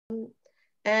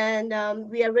And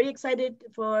we are very excited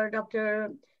for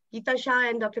Dr. Geeta Shah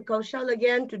and Dr. Kaushal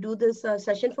again to do this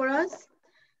session for us.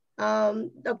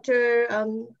 Dr.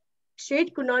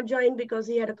 Shade could not join because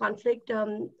he had a conflict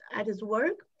at his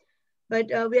work. But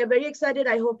we are very excited.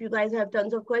 I hope you guys have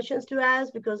tons of questions to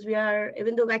ask because we are,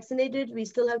 even though vaccinated, we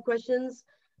still have questions.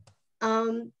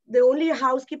 The only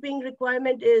housekeeping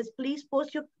requirement is please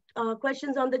post your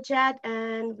questions on the chat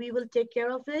and we will take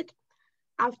care of it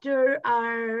after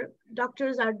our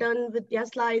doctors are done with their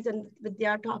slides and with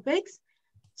their topics.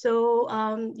 So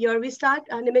we start.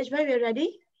 Nimesh bhai, we are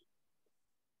ready?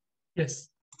 Yes.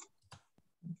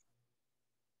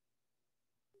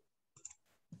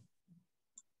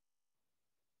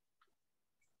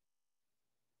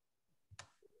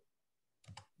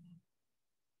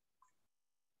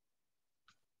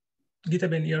 Geeta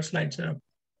Ben, your slides are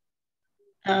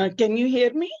up. Can you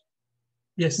hear me?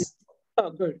 Yes. Oh,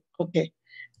 good. Okay.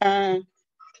 Jai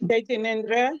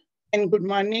Jinendra and good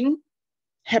morning.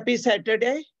 Happy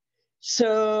Saturday.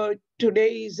 So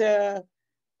today is a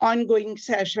ongoing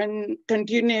session,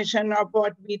 continuation of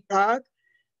what we talked.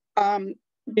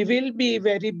 We will be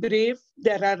very brief.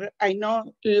 There are, I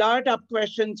know, a lot of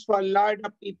questions for a lot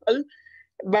of people,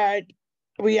 but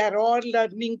we are all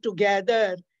learning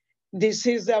together. This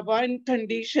is the one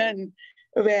condition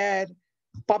where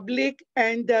public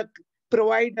and the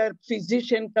provider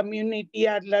physician community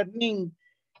are learning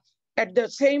at the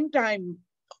same time.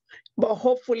 But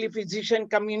hopefully physician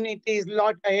community is a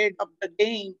lot ahead of the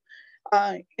game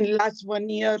in last 1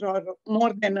 year or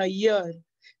more than a year.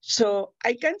 So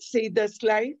I can see the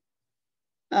slide.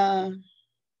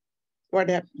 What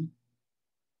happened?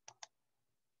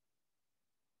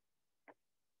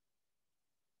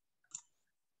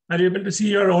 Are you able to see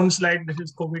your own slide? This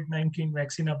is COVID-19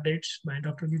 vaccine updates by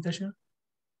Dr. Geeta Shah.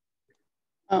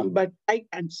 But I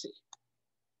can't see.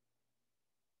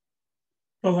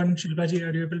 Pawan, Shilpaji,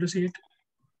 are you able to see it?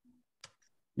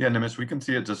 Yeah, Nimesh, we can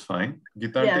see it just fine.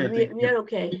 Geeta, yeah, we are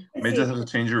okay. You may just have to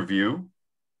change your view.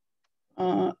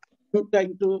 I'm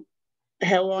trying to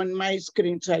have on my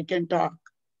screen so I can talk.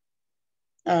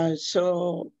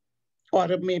 Or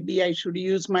maybe I should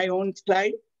use my own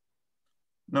slide.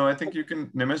 No, I think you can,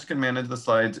 Nimesh can manage the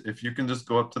slides. If you can just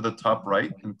go up to the top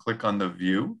right and click on the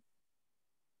view.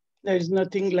 There is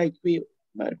nothing like view,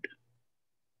 but.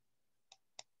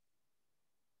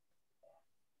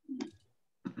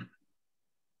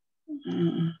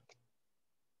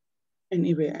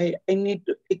 Anyway, I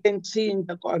can see in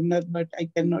the corner, but I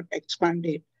cannot expand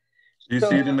it. Do you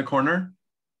see it in the corner?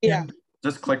 Yeah.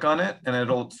 Just click on it and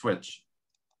it'll switch.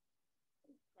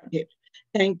 Okay.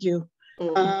 Thank you.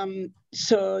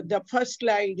 So the first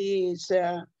slide is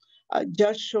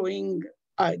just showing,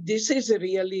 this is a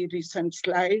really recent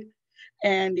slide,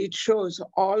 and it shows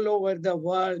all over the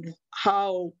world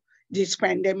how this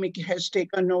pandemic has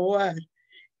taken over.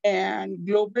 And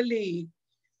globally,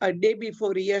 a day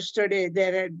before yesterday,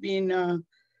 there had been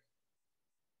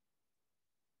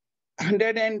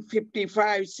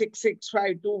 155,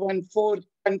 665, 214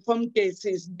 confirmed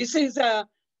cases. This is a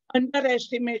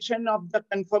underestimation of the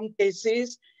confirmed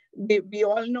cases. We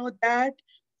all know that.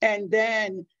 And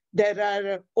then there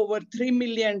are over 3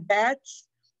 million deaths.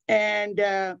 And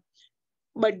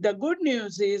but the good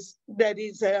news is there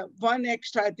is one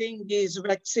extra thing is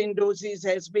vaccine doses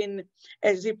has been,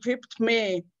 as of 5th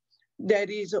May, there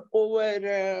is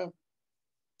over,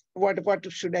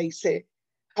 what should I say?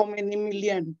 How many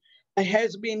million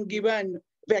has been given,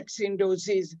 vaccine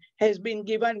doses has been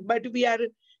given, but we are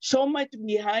so much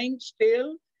behind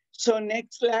still. So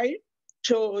next slide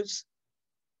shows,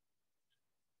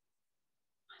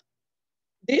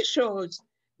 this shows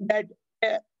that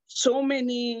so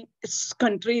many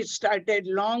countries started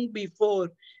long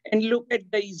before, and look at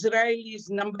the Israel is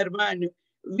number 1.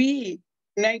 We,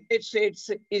 United States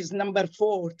is number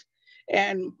 4th,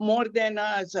 and more than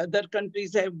us, other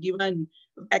countries have given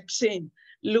vaccine.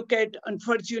 Look at,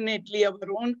 unfortunately, our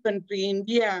own country,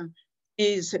 India,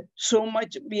 is so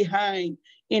much behind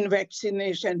in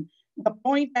vaccination. The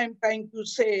point I'm trying to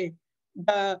say,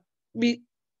 the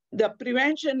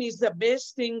prevention is the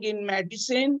best thing in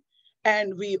medicine,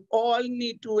 and we all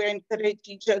need to encourage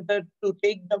each other to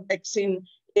take the vaccine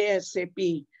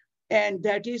ASAP. And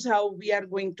that is how we are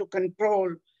going to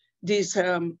control this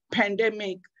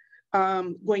pandemic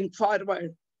going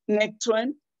forward. Next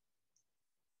one.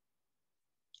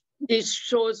 This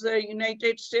shows the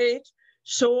United States.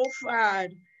 So far,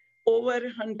 over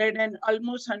 100 and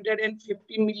almost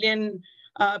 150 million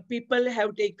people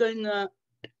have taken,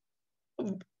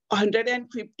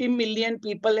 150 million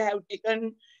people have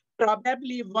taken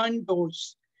probably 1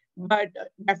 dose. but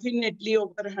definitely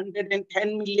over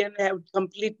 110 million have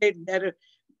completed their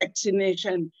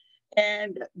vaccination.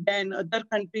 And then other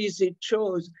countries, it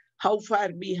shows how far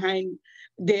behind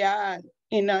they are.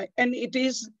 And it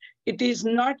is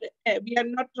not, we are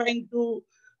not trying to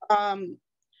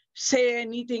say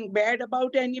anything bad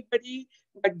about anybody,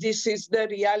 but this is the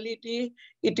reality.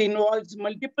 It involves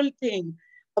multiple things: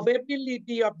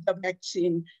 availability of the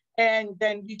vaccine, and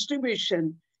then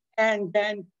distribution, and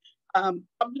then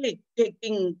public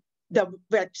taking the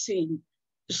vaccine.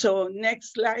 So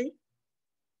next slide.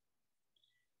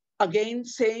 Again,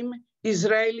 same,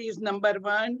 Israel is number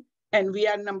 1 and we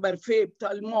are number 5th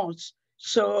almost.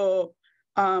 So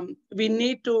we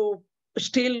need to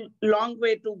still long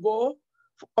way to go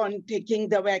on taking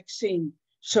the vaccine.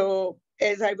 So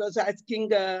as I was asking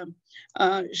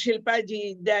Shilpa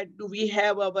ji, that do we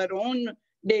have our own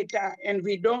data? And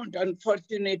we don't,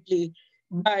 unfortunately.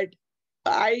 But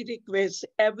I request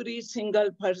every single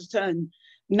person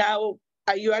now,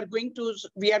 you are going to,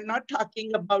 we are not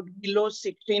talking about below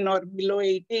 16 or below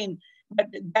 18, but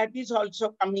that is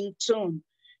also coming soon.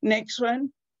 Next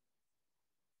one.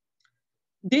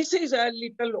 This is a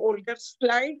little older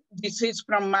slide. This is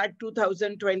from March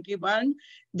 2021.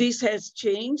 This has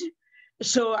changed.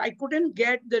 So I couldn't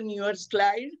get the newer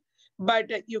slide,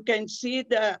 but you can see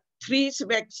the 3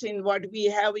 vaccine what we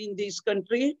have in this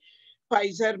country: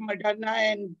 Pfizer, Moderna,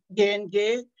 and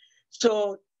J&J.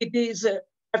 So it is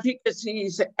efficacy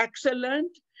is excellent.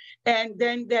 And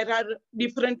then there are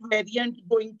different variants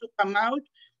going to come out.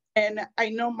 And I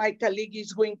know my colleague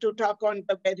is going to talk on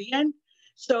the variant.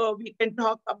 So we can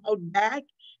talk about that.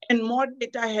 And more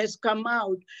data has come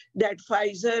out that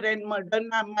Pfizer and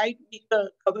Moderna might be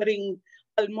covering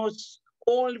almost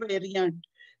all variants.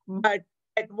 But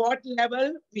at what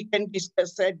level, we can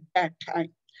discuss at that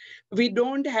time. We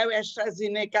don't have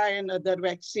AstraZeneca and other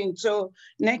vaccines. So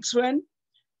next one.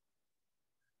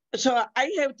 So I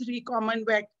have 3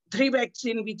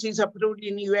 vaccine which is approved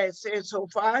in USA so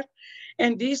far.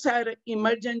 And these are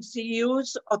emergency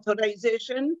use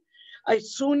authorization.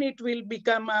 Soon it will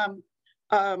become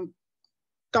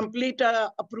complete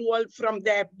approval from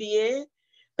the FDA.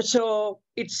 So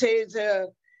it says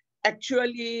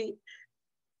actually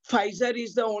Pfizer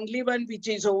is the only one which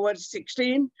is over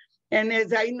 16. And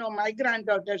as I know, my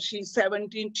granddaughter, she's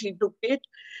 17, she took it.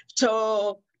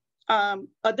 So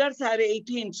others are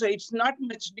 18, so it's not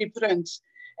much difference.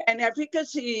 And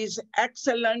efficacy is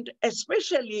excellent,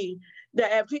 especially the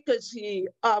efficacy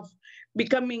of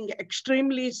becoming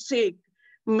extremely sick,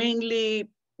 mainly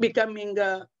becoming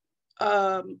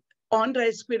on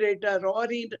respirator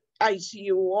or in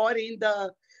ICU or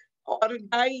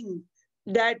dying.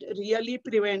 That really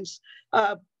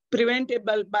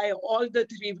preventable by all the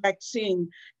 3 vaccines.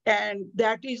 And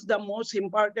that is the most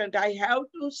important. I have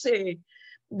to say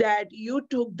that you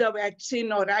took the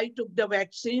vaccine or I took the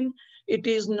vaccine, it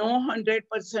is no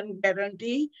 100%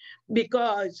 guarantee,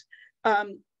 because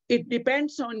it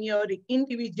depends on your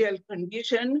individual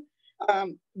condition.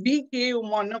 We gave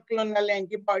monoclonal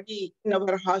antibody in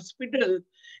our hospital,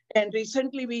 and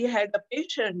recently we had a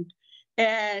patient,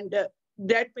 and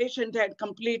that patient had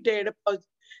completed a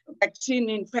vaccine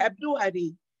in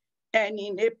February, and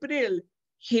in April,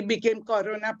 he became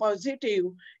corona positive,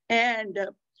 and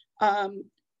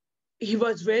he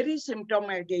was very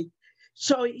symptomatic.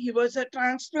 So he was a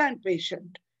transplant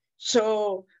patient.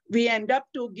 So we end up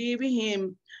to give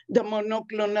him the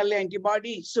monoclonal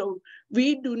antibody. So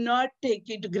we do not take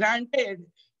it granted.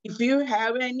 If you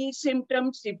have any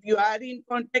symptoms, if you are in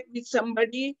contact with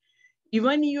somebody,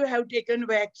 even you have taken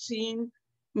vaccine,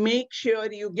 make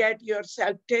sure you get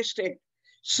yourself tested.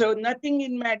 So nothing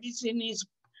in medicine is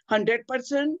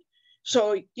 100%.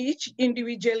 So each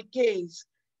individual case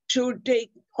should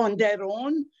take on their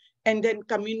own and then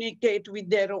communicate with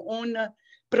their own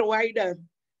provider.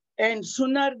 And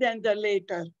sooner than the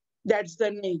later, that's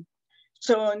the need.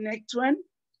 So next one.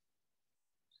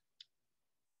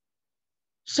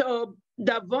 So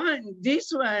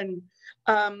this one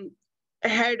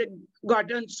had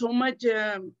gotten so much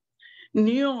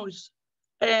news,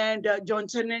 and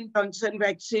Johnson & Johnson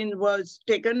vaccine was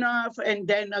taken off, and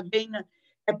then again,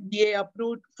 FDA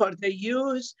approved for the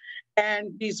use.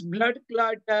 And this blood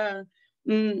clot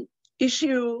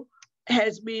issue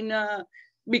has been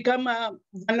become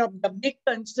one of the big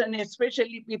concerns,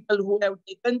 especially people who have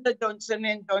taken the Johnson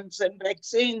 & Johnson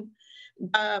vaccine.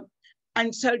 The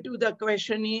answer to the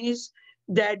question is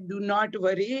that do not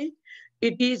worry.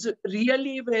 It is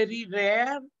really very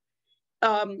rare.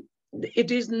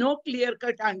 It is no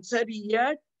clear-cut answer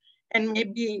yet, and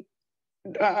maybe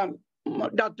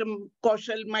Dr.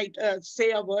 Kaushal might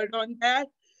say a word on that.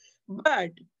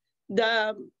 But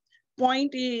the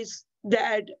point is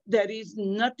that there is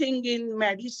nothing in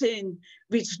medicine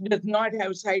which does not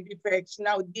have side effects.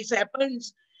 Now, this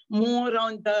happens more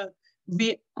on the,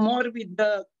 more with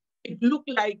the, it look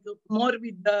like more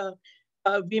with the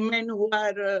women who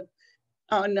are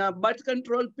on a birth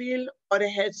control pill or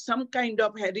has some kind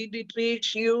of hereditary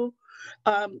issue.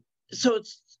 So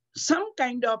some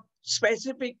kind of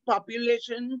specific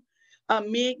population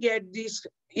may get this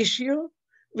issue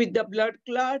with the blood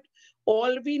clot.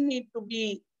 All we need to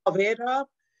be aware of,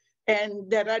 and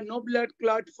there are no blood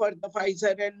clot for the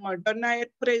Pfizer and Moderna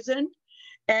at present,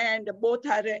 and both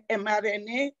are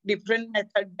mRNA, different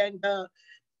method than the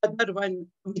other one,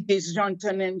 which is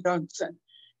Johnson & Johnson.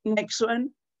 Next one.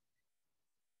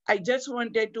 I just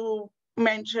wanted to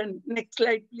mention, next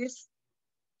slide, please.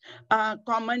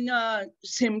 Common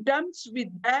symptoms with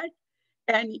that,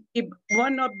 and if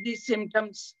one of these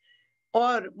symptoms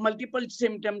or multiple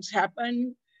symptoms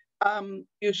happen,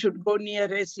 you should go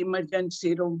nearest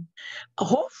emergency room.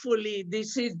 Hopefully,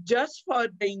 this is just for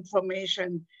the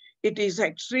information. It is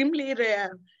extremely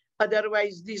rare.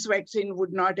 Otherwise, this vaccine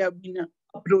would not have been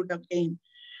approved again.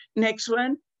 Next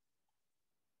one.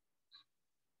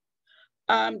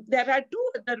 There are two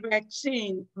other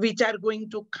vaccines which are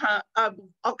going to come.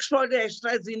 Oxford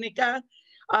AstraZeneca,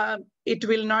 it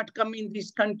will not come in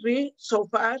this country so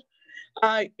far.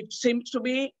 It seems to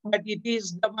be, but it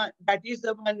is the one, that is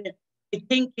the one I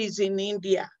think is in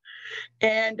India.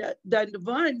 And the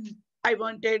one I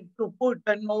wanted to put,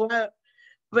 the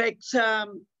Novavax,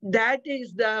 that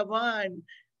is the one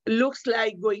looks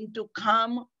like going to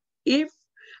come if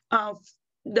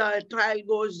the trial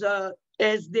goes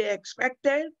as they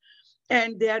expected,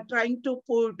 and they are trying to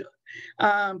put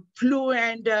flu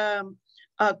and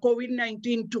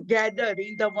COVID-19 together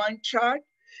in the one shot.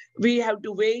 We have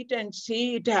to wait and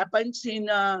see. It happens in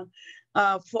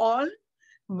fall,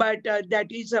 but that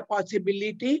is a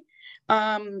possibility.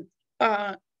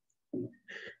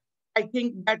 I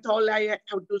think that's all I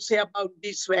have to say about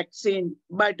this vaccine.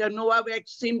 But Novavax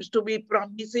seems to be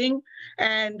promising,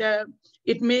 and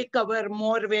it may cover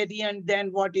more variant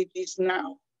than what it is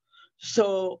now.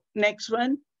 So next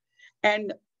one.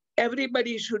 And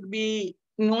everybody should be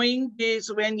knowing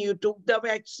this when you took the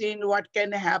vaccine, what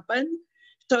can happen.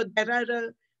 So there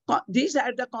are, these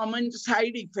are the common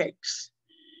side effects.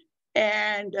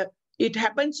 And it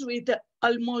happens with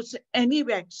almost any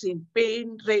vaccine,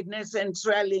 pain, redness, and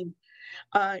swelling.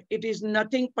 It is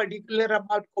nothing particular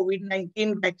about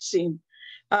COVID-19 vaccine.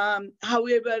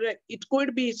 However, it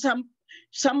could be some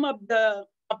of the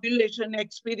population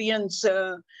experience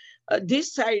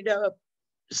this side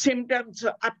symptoms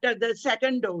after the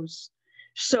second dose.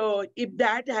 So if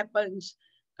that happens,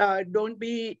 don't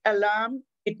be alarmed.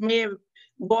 It may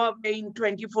go away in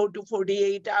 24 to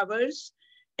 48 hours,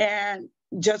 and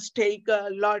just take a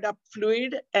lot of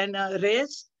fluid and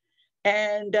rest,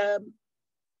 and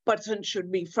person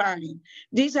should be fine.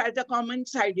 These are the common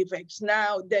side effects.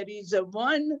 Now, there is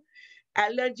one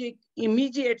allergic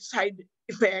immediate side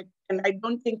effect, and I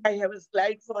don't think I have a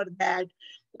slide for that,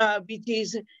 which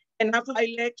is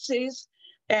anaphylaxis,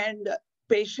 and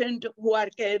patients who are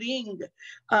carrying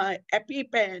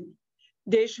EpiPen,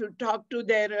 they should talk to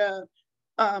their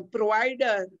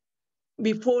provider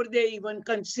before they even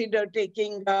consider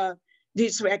taking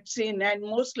this vaccine, and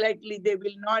most likely they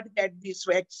will not get this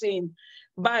vaccine,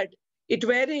 but it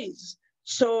varies.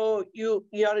 So you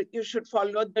should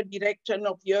follow the direction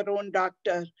of your own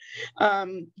doctor.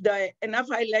 The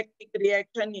anaphylactic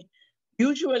reaction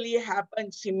usually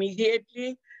happens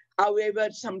immediately. However,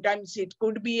 sometimes it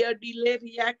could be a delay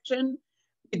reaction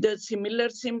with a similar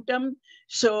symptom.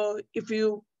 So if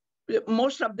you,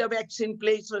 most of the vaccine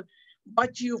places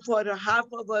watch you for a half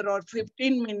hour or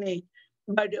 15 minutes,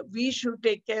 but we should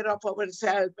take care of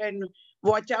ourselves and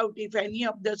watch out if any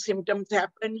of the symptoms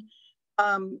happen.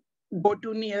 Go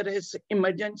to nearest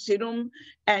emergency room,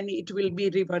 and it will be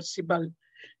reversible.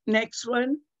 Next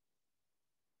one.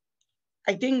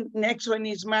 I think next one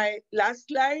is my last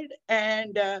slide.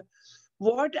 And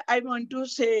what I want to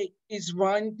say is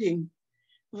one thing.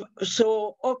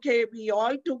 So, okay, we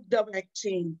all took the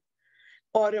vaccine,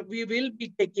 or we will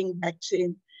be taking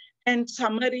vaccine, and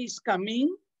summer is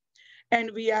coming,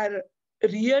 and we are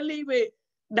really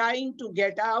dying to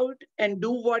get out and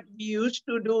do what we used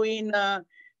to do in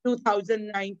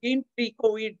 2019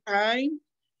 pre-COVID time,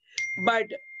 but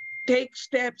take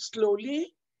steps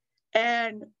slowly,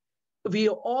 and we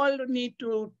all need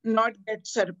to not get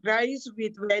surprised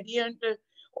with variant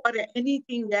or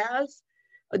anything else.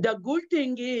 The good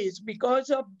thing is, because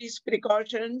of these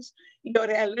precautions, your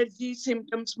allergy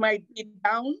symptoms might be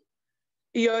down,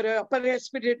 your upper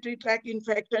respiratory tract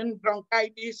infection,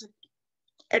 bronchitis,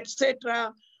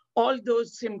 etc. All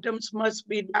those symptoms must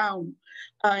be down.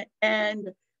 And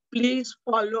please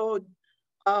follow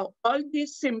all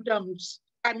these symptoms,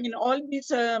 all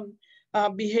this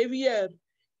behavior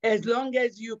as long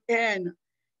as you can.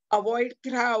 Avoid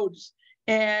crowds,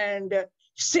 and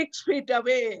 6 feet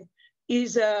away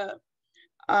is a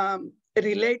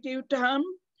relative term,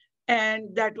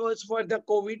 and that was for the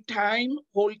COVID time,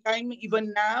 whole time,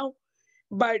 even now.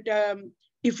 But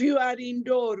if you are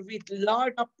indoor with a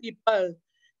lot of people,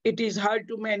 it is hard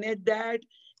to manage that.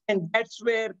 And that's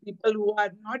where people who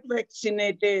are not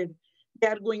vaccinated, they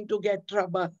are going to get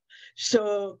trouble.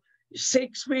 So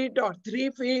 6 feet or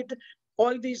 3 feet,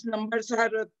 all these numbers are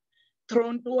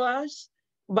thrown to us.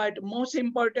 But most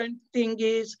important thing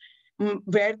is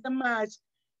wear the mask.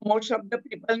 Most of the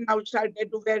people now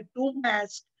started to wear 2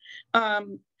 masks.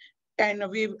 And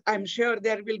I'm sure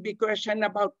there will be question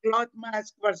about cloth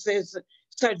mask versus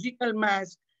surgical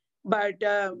mask, but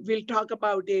we'll talk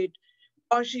about it.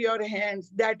 Wash your hands.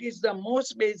 That is the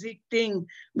most basic thing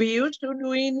we used to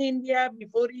do in India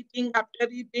before eating, after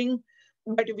eating,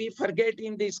 but we forget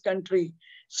in this country.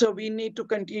 So we need to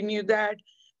continue that.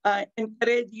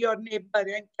 Encourage your neighbor,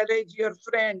 encourage your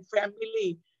friend,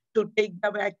 family to take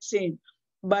the vaccine.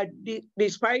 But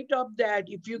despite of that,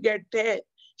 if you get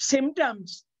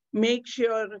symptoms, make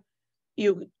sure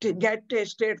you get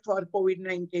tested for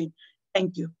COVID-19.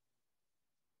 Thank you.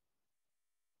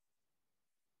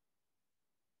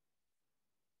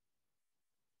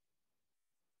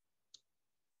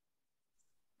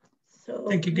 So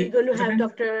Thank you. we're going to have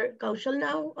Dr. Kaushal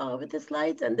now with the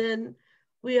slides, and then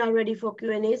we are ready for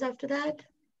Q&As after that.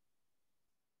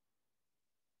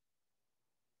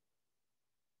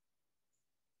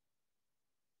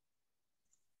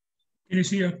 Can you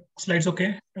see your slides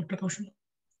okay, Dr. Kaushal?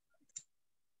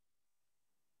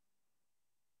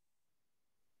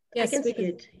 Yes, I can see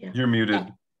it. Yeah. You're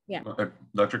muted. Yeah.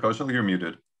 Dr. Kaushal, you're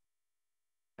muted.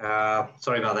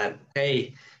 Sorry about that.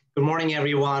 Hey, good morning,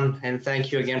 everyone, and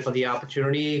thank you again for the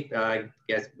opportunity.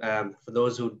 For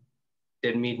those who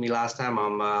didn't meet me last time,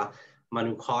 I'm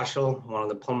Manu Kaushal, one of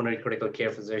the pulmonary critical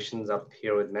care physicians up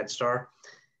here with MedStar,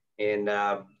 and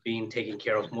being taking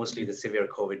care of mostly the severe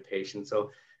COVID patients.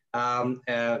 So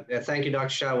thank you, Dr.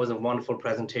 Shah. It was a wonderful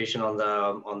presentation on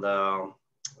the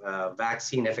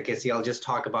vaccine efficacy. I'll just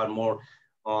talk about more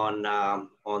on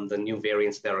the new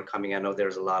variants that are coming. I know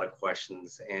there's a lot of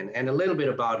questions, and a little bit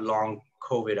about long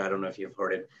COVID. I don't know if you've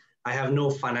heard it. I have no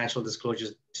financial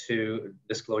disclosures. Take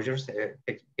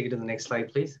it to the next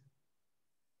slide, please.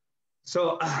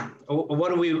 So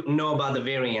what do we know about the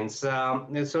variants? So,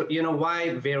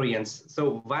 why variants?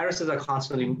 So viruses are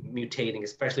constantly mutating,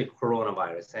 especially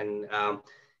coronavirus, and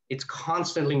it's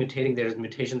constantly mutating. There's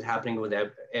mutations happening with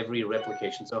every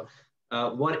replication. So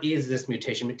what is this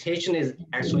mutation? Mutation is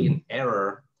actually an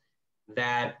error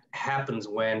that happens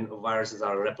when viruses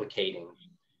are replicating.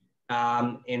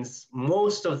 And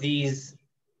most of these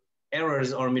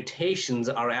errors or mutations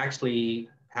are actually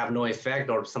have no effect,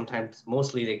 or sometimes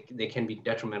mostly they can be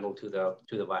detrimental to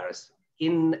the virus.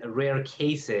 In rare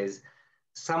cases,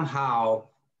 somehow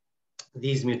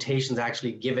these mutations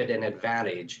actually give it an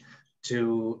advantage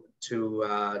to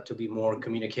be more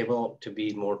communicable, to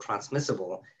be more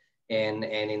transmissible, and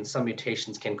in some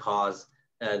mutations can cause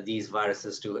these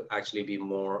viruses to actually be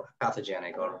more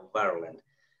pathogenic or virulent.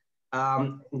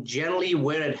 Generally,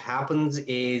 where it happens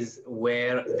is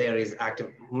where there is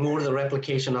more the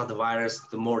replication of the virus,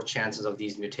 the more chances of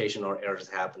these mutation or errors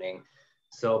happening.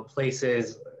 So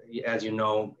places, as you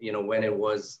know, when there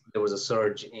was a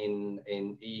surge in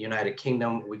United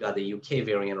Kingdom, we got the UK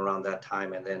variant around that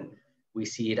time, and then we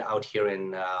see it out here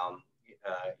in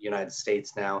United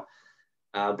States now.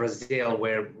 Brazil,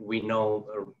 where we know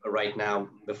right now,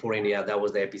 before India, that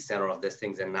was the epicenter of these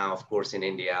things, and now, of course, in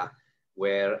India,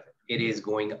 where it is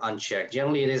going unchecked.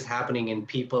 Generally, it is happening in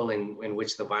people in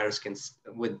which the virus can,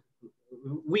 with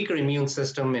weaker immune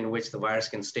system, in which the virus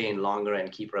can stay in longer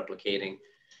and keep replicating.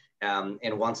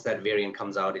 And once that variant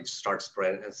comes out, it starts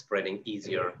spreading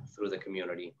easier through the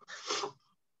community.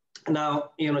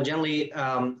 Now, generally,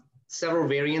 several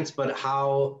variants, but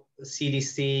how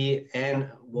CDC and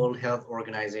World Health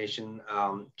Organization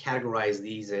categorize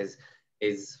these is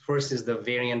first is the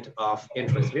variant of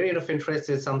interest. Variant of interest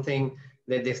is something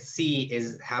that they see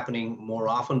is happening more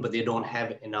often, but they don't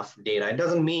have enough data. It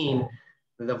doesn't mean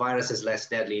that the virus is less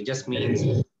deadly. It just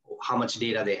means how much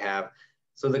data they have.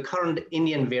 So the current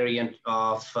Indian variant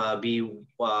of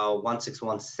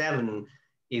B1617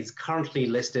 is currently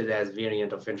listed as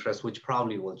variant of interest, which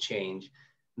probably will change.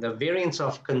 The variants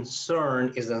of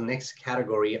concern is the next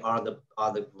category, are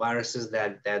the viruses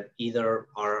that either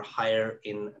are higher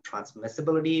in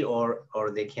transmissibility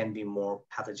or they can be more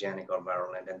pathogenic or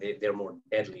virulent, and they're more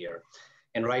deadlier.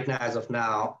 And right now, as of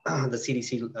now, the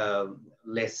CDC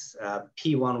lists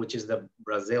P1, which is the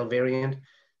Brazil variant,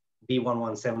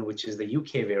 B117, which is the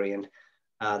UK variant.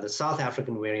 The South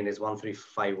African variant is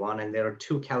 1351, and there are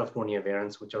 2 California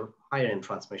variants, which are higher in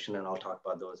transmission, and I'll talk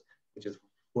about those, which is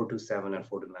 427 and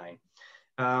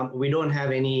 429. We don't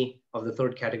have any of the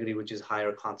third category, which is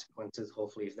higher consequences.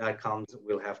 Hopefully, if that comes,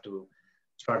 we'll have to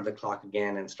start the clock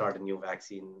again and start a new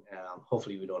vaccine.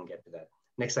 Hopefully, we don't get to that.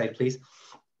 Next slide, please.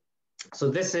 So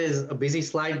this is a busy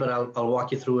slide, but I'll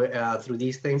walk you through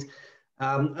these things.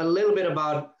 A little bit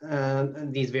about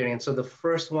these variants. So the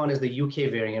first one is the UK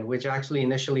variant, which actually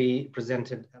initially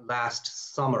presented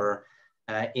last summer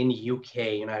in UK,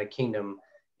 United Kingdom,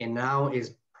 and now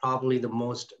is probably the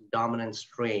most dominant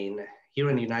strain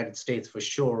here in the United States for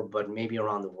sure, but maybe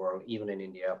around the world, even in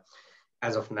India,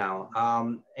 as of now.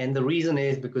 And the reason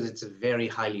is because it's very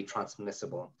highly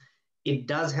transmissible. It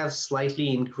does have slightly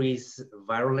increased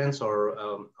virulence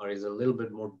or is a little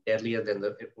bit more deadlier than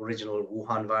the original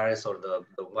Wuhan virus or the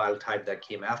wild type that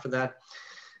came after that.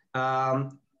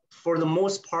 For the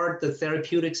most part, the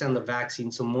therapeutics and the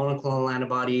vaccine, so monoclonal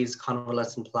antibodies,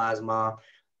 convalescent plasma,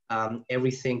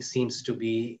 everything seems to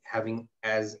be having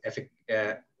is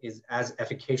as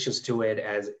efficacious to it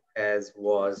as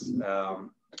was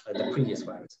the previous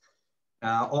virus.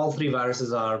 All 3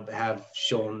 viruses have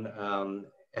shown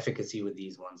efficacy with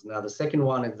these ones. Now, the second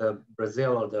one is the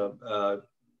Brazil or the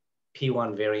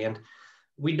P1 variant.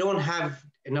 We don't have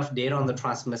enough data on the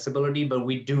transmissibility, but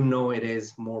we do know it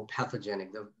is more pathogenic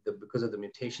because of the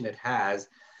mutation it has.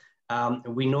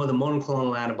 We know the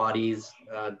monoclonal antibodies,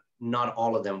 not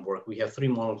all of them work. We have 3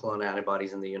 monoclonal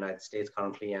antibodies in the United States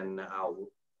currently, and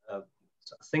a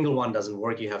single one doesn't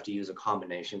work. You have to use a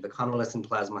combination. The convalescent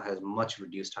plasma has much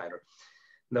reduced titer.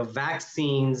 The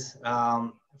vaccines,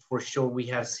 for sure, we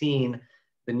have seen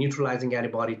the neutralizing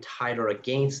antibody titer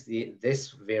against this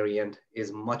variant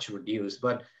is much reduced,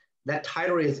 but that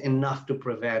titer is enough to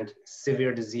prevent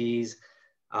severe disease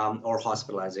or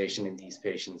hospitalization in these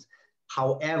patients.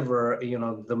 However,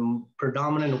 the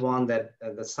predominant one that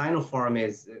the Sinopharm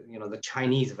is, the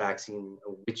Chinese vaccine,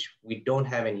 which we don't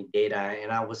have any data,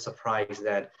 and I was surprised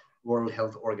that World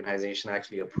Health Organization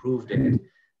actually approved it.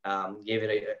 Gave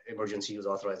it an emergency use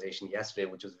authorization yesterday,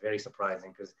 which was very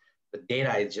surprising because the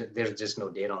data is there's just no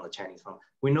data on the Chinese farm.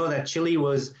 We know that Chile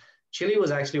was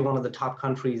actually one of the top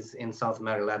countries in South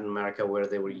America, Latin America, where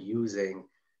they were using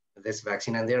this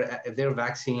vaccine, and their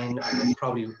vaccine is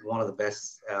probably one of the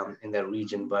best in that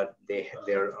region, but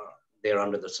they're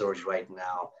under the surge right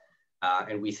now,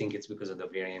 and we think it's because of the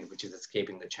variant which is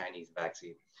escaping the Chinese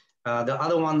vaccine. The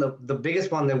other one, the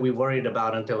biggest one that we worried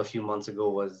about until a few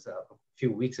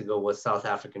weeks ago was South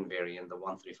African variant, the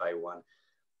 1351.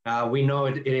 We know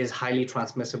it is highly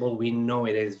transmissible. We know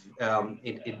it is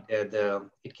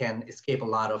it can escape a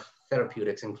lot of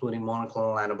therapeutics, including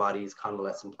monoclonal antibodies,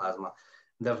 convalescent plasma.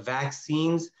 The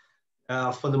vaccines,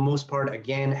 for the most part,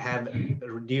 again, have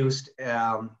reduced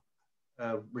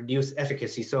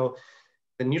efficacy. So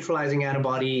the neutralizing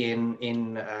antibody in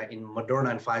Moderna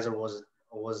and Pfizer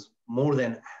was more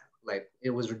than,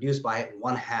 it was reduced by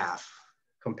 1/2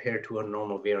 compared to a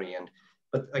normal variant.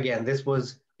 But again, this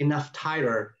was enough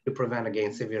titer to prevent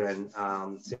against severe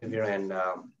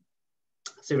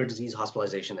disease,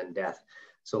 hospitalization, and death.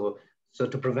 So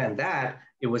to prevent that,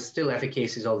 it was still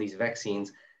efficacious, all these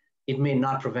vaccines. It may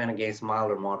not prevent against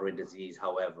mild or moderate disease,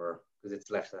 however, because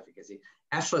it's less efficacy.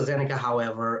 AstraZeneca,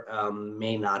 however,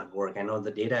 may not work. I know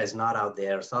the data is not out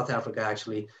there. South Africa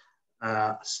actually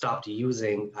stopped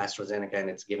using AstraZeneca and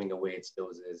it's giving away its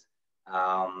doses.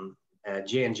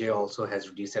 J&J also has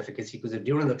reduced efficacy because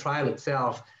during the trial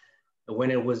itself,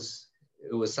 when it was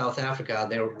South Africa,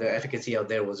 the efficacy out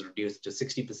there was reduced to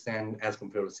 60% as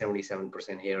compared to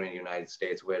 77% here in the United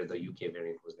States, where the UK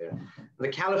variant was there. The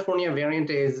California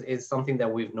variant is something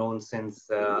that we've known since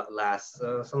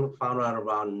found out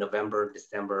around November,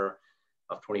 December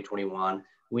of 2021.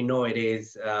 We know it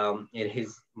is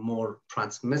more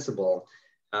transmissible.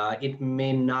 It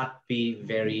may not be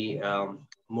very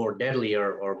more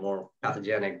deadlier or more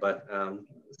pathogenic, but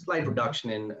slight reduction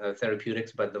in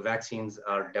therapeutics, but the vaccines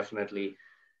are definitely,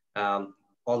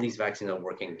 all these vaccines are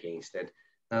working against it.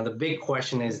 Now, the big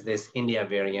question is this India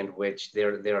variant, which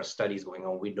there are studies going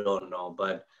on, we don't know,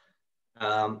 but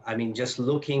I mean, just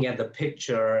looking at the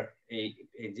picture,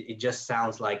 it just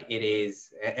sounds like it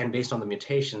is, and based on the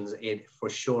mutations, it for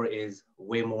sure is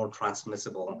way more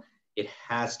transmissible. It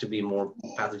has to be more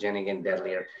pathogenic and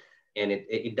deadlier.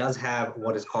 it does have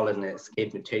what is called an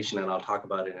escape mutation, and I'll talk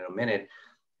about it in a minute,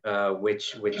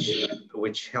 which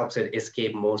helps it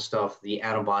escape most of the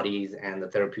antibodies and the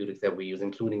therapeutics that we use,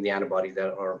 including the antibodies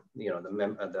that are,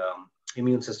 the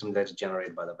immune system that's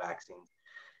generated by the vaccine.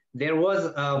 There was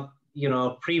a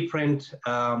preprint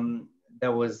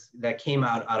that came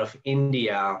out of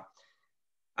India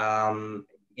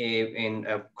in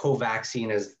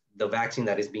Covaxin is the vaccine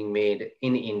that is being made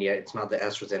in India. It's not the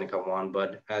AstraZeneca one,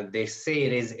 but they say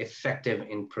it is effective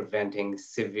in preventing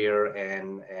severe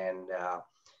and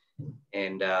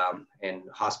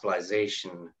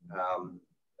hospitalization.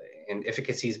 And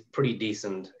efficacy is pretty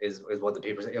decent, is what the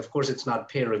paper says. Of course, it's not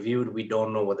peer reviewed. We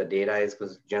don't know what the data is,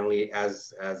 because generally,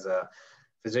 as a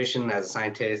physician, as a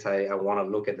scientist, I want to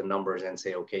look at the numbers and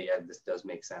say, okay, yeah, this does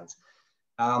make sense.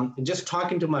 Just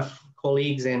talking to my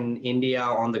colleagues in India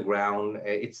on the ground,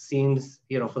 it seems,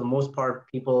 for the most part,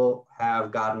 people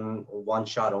have gotten one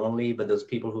shot only, but those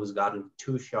people who's gotten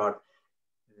 2 shots,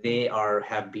 they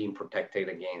have been protected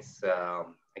against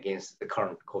the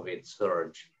current COVID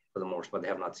surge for the most part. They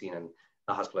have not seen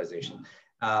a hospitalization.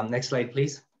 Next slide,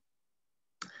 please.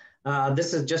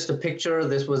 This is just a picture.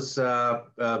 This was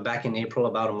back in April,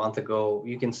 about a month ago.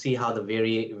 You can see how the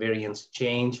variants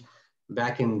change.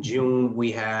 Back in June,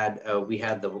 we had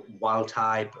the wild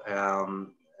type,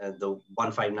 the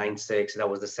 1596. That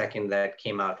was the second that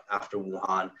came out after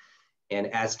Wuhan. And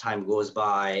as time goes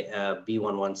by,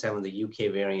 B117, the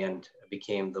UK variant,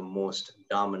 became the most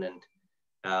dominant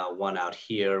one out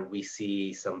here. We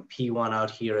see some P1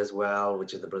 out here as well,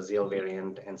 which is the Brazil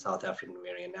variant and South African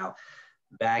variant. Now,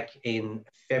 back in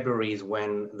February is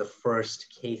when the first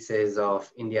cases of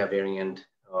India variant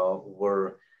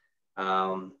were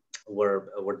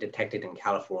detected in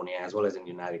California, as well as in the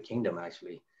United Kingdom,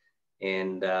 actually.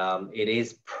 And it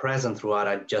is present throughout.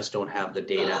 I just don't have the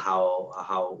data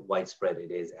how widespread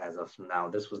it is as of now.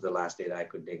 This was the last data I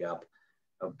could dig up,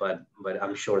 but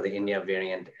I'm sure the India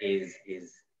variant is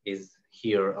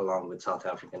here along with South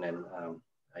African and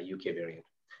UK variant.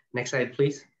 Next slide,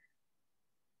 please.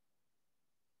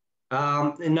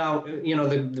 And now,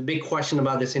 the big question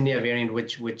about this India variant,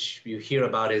 which you hear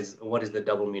about, is what is the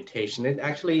double mutation? It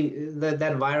actually,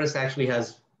 that virus actually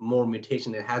has more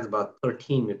mutation. It has about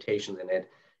 13 mutations in it,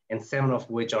 and 7 of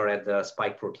which are at the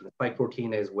spike protein. The spike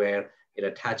protein is where it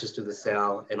attaches to the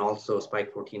cell, and also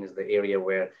spike protein is the area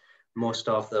where most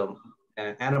of the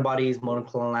antibodies,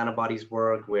 monoclonal antibodies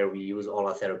work, where we use all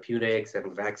our therapeutics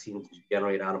and vaccines to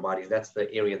generate antibodies. That's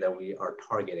the area that we are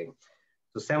targeting.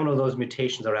 So 7 of those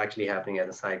mutations are actually happening at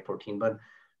the spike protein, but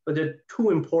there are 2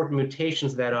 important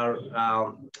mutations that are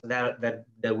that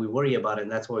we worry about, and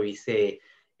that's why we say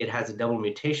it has a double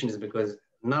mutation, is because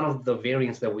none of the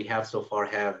variants that we have so far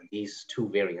have these 2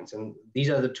 variants, and these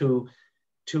are the two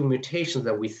mutations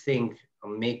that we think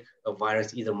make a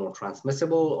virus either more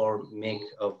transmissible or make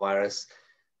a virus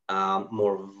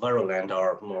more virulent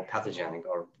or more pathogenic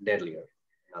or deadlier,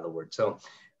 in other words. So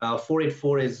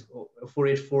 484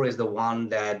 is the one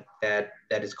that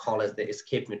is called as the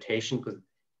escape mutation, because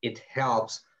it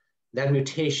helps, that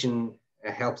mutation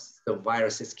helps the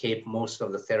virus escape most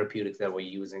of the therapeutics that we're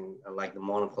using, like the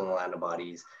monoclonal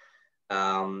antibodies.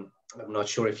 I'm not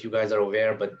sure if you guys are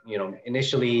aware, but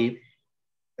initially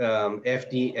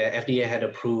FDA had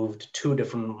approved 2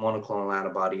 different monoclonal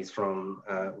antibodies from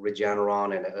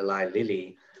Regeneron and Eli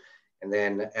Lilly. And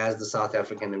then as the South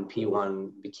African and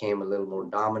P1 became a little more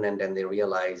dominant, and they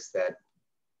realized that,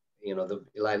 the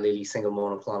Eli Lilly single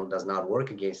monoclonal does not work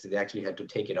against it, they actually had to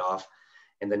take it off.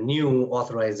 And the new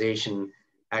authorization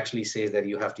actually says that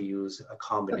you have to use a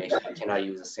combination. You cannot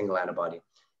use a single antibody.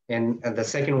 And the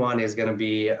second one is going to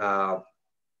be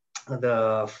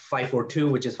the 542,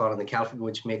 which is found in the California,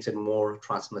 which makes it more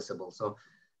transmissible. So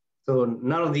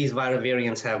none of these viral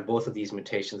variants have both of these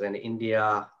mutations, and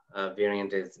India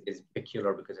variant is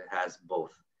peculiar because it has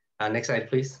both. Next slide,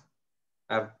 please.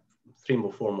 I have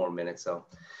 4 more minutes. So,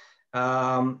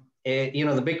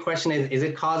 the big question is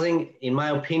it causing? In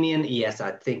my opinion, yes,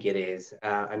 I think it is.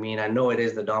 I know it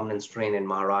is the dominant strain in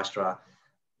Maharashtra.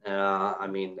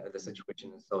 The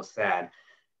situation is so sad.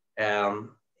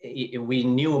 We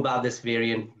knew about this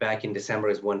variant back in December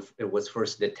is when it was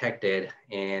first detected,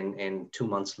 and 2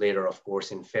 months later, of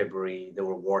course, in February, there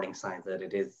were warning signs that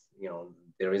it is,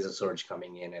 there is a surge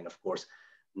coming in, and of course,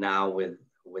 now with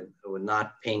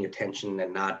not paying attention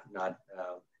and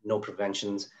no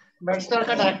preventions.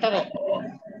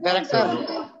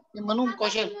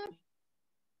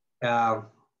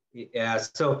 Yeah.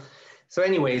 So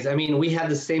anyways, we had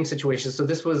the same situation. So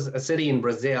this was a city in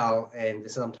Brazil, and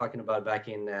this is I'm talking about back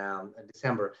in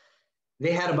December.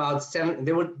 they had about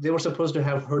they were supposed to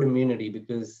have herd immunity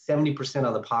because 70%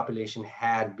 of the population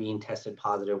had been tested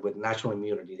positive with natural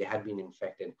immunity. They had been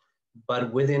infected.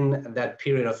 But within that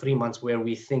period of 3 months where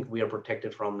we think we are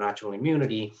protected from natural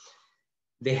immunity,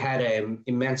 they had an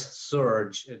immense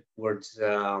surge towards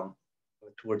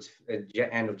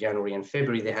end of January and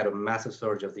February. They had a massive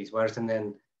surge of these viruses, and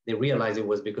then they realized it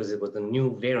was because it was the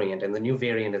new variant, and the new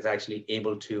variant is actually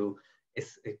able to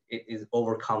is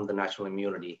overcome the natural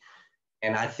immunity.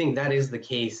 And I think that is the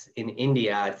case in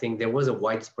India. I think there was a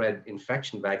widespread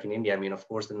infection back in India. I mean, of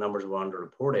course, the numbers were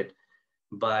underreported,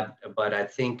 but I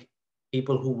think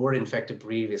people who were infected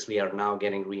previously are now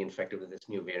getting reinfected with this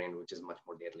new variant, which is much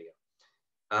more deadlier.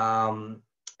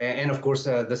 And of course,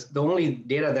 the only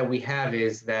data that we have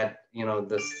is that, you know,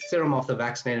 the serum of the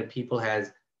vaccinated people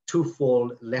has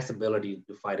twofold less ability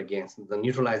to fight against. The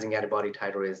neutralizing antibody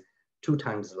titer is 2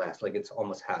 times less, like it's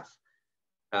almost half.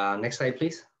 Next slide,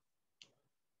 please.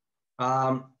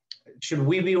 Should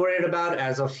we be worried about?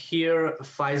 As of here,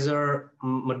 Pfizer,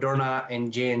 Moderna,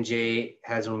 and J&J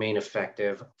has remained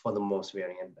effective for the most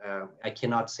variant. I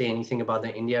cannot say anything about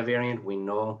the India variant. We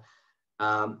know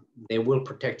they will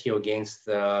protect you against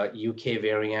the UK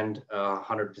variant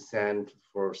 100%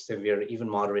 for severe, even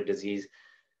moderate disease.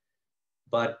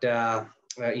 But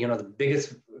you know, the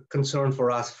biggest concern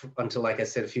for us until, like I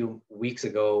said, a few weeks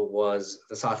ago was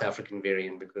the South African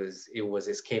variant, because it was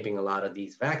escaping a lot of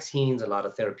these vaccines, a lot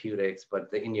of therapeutics,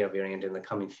 but the India variant in the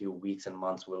coming few weeks and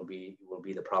months will be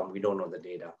the problem. We don't know the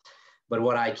data. But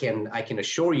what I can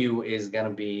assure you is going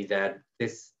to be that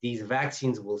these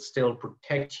vaccines will still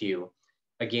protect you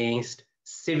against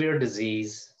severe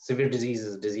disease. Severe disease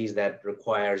is a disease that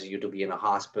requires you to be in a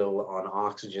hospital on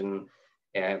oxygen,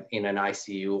 in an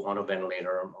ICU, on a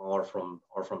ventilator, or from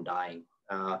dying.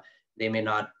 They may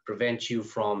not prevent you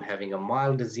from having a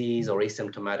mild disease or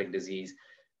asymptomatic disease.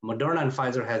 Moderna and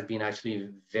Pfizer has been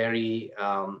actually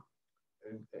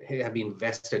have been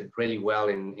invested really well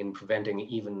in preventing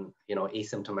even, you know,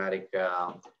 asymptomatic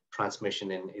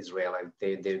transmission in Israel.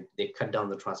 They cut down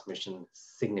the transmission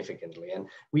significantly, and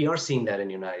we are seeing that in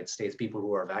the United States. People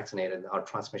who are vaccinated, our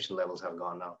transmission levels have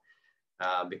gone up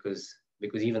because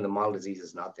even the mild disease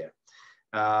is not there.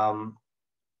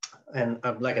 And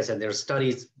like I said, there are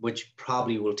studies which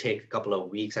probably will take a couple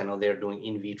of weeks. I know they're doing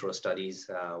in vitro studies.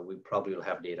 We probably will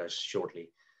have data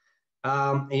shortly.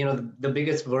 You know, the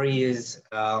biggest worry is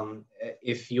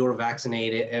if you're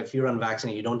vaccinated, if you're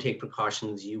unvaccinated, you don't take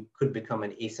precautions, you could become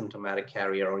an asymptomatic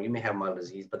carrier, or you may have mild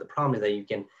disease. But the problem is that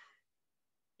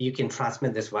you can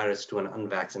transmit this virus to an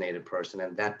unvaccinated person,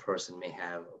 and that person may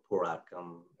have a poor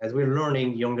outcome. As we're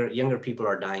learning, younger people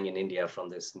are dying in India from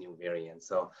this new variant.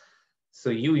 So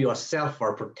you yourself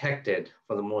are protected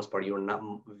for the most part. You're not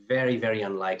very, very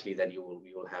unlikely that you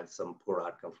will have some poor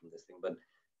outcome from this thing. But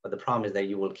the problem is that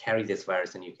you will carry this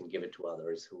virus and you can give it to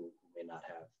others who may not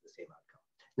have the same outcome.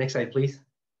 Next slide, please.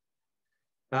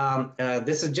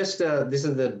 This is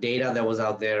the data that was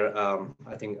out there,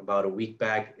 I think about a week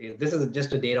back. This is just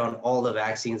the data on all the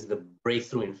vaccines, the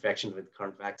breakthrough infections with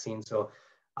current vaccines. So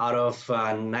out of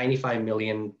 95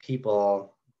 million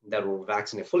people that were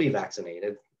vaccinated, fully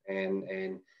vaccinated,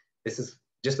 and this is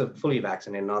just a fully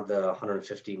vaccinated, not the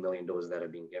 150 million doses that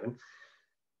have been given,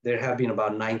 there have been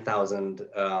about 9,000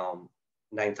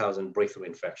 breakthrough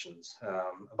infections,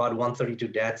 about 132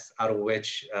 deaths, out of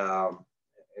which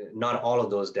not all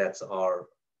of those deaths are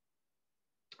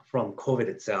from COVID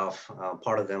itself.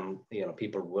 Part of them, you know,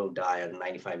 people will die, at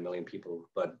 95 million people,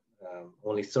 but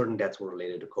only certain deaths were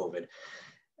related to COVID.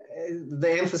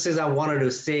 The emphasis I wanted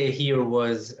to say here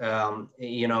was,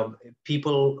 you know,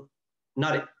 people,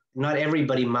 not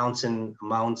everybody mounts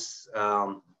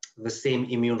the same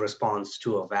immune response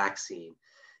to a vaccine.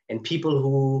 And people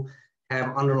who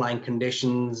have underlying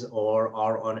conditions or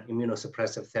are on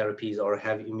immunosuppressive therapies or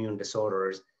have immune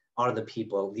disorders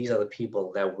these are the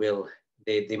people that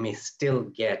they may still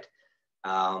get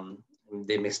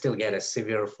a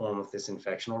severe form of this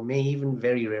infection, or may even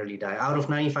very rarely die. Out of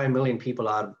 95 million people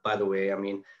by the way, I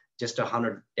mean, just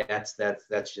 100 deaths,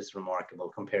 that's just remarkable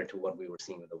compared to what we were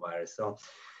seeing with the virus. So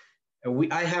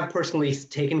I have personally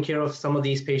taken care of some of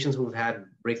these patients who've had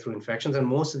breakthrough infections, and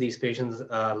most of these patients,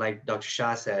 like Dr.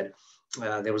 Shah said,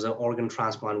 there was an organ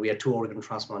transplant. We had 2 organ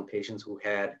transplant patients who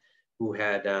had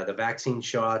the vaccine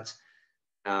shots.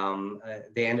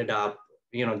 They ended up,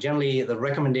 you know, generally the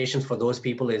recommendations for those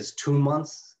people is 2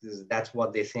 months. That's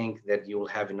what they think, that you will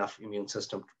have enough immune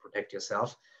system to protect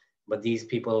yourself. But these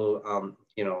people,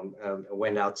 you know,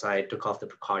 went outside, took off the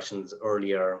precautions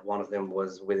earlier. One of them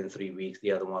was within 3 weeks.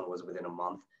 The other one was within a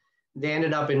month. They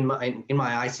ended up in my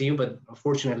ICU, but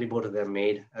fortunately both of them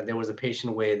made. There was a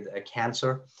patient with a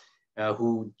cancer,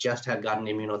 who just had gotten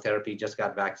immunotherapy, just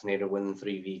got vaccinated within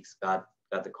 3 weeks, got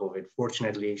the COVID.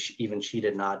 Fortunately, even she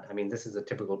did not. I mean, this is a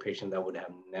typical patient that would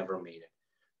have never made it.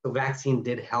 So vaccine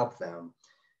did help them.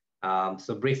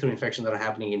 So breakthrough infections that are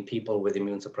happening in people with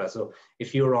immune suppressor. So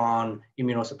if you're on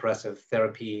immunosuppressive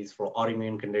therapies for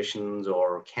autoimmune conditions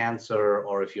or cancer,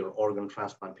 or if you're organ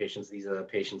transplant patients, these are the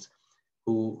patients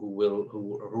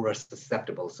who are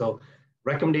susceptible. So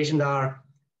recommendations are,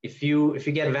 if you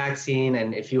get a vaccine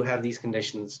and if you have these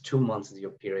conditions, 2 months is your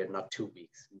period, not 2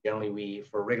 weeks. Generally,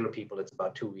 for regular people, it's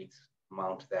about 2 weeks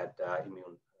amount that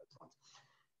immune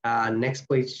response. Next,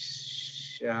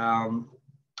 please.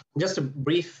 Just a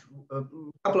brief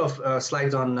couple of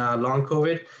slides on long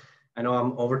COVID. I know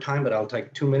I'm over time, but I'll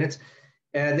take 2 minutes.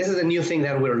 This is a new thing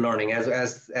that we're learning as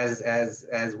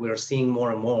we're seeing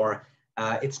more and more.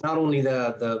 It's not only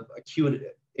the acute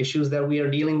issues that we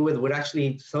are dealing with. We're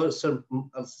actually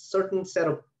a certain set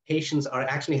of patients are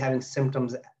actually having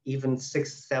symptoms even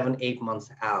 6, 7, 8 months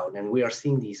out, and we are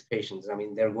seeing these patients. I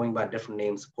mean, they're going by different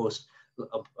names: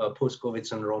 post-COVID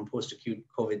syndrome, post-acute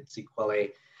COVID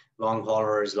sequelae, long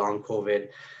haulers, long COVID.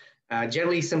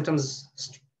 Generally, symptoms,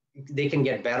 they can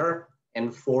get better,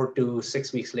 and 4 to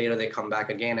 6 weeks later, they come back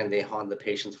again and they haunt the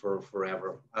patients for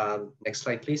forever. Next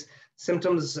slide, please.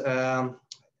 Symptoms.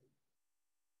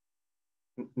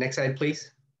 Next slide,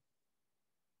 please.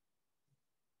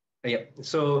 Yeah,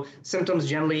 so symptoms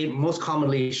generally, most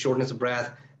commonly shortness of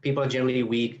breath. People are generally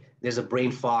weak. There's a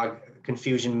brain fog,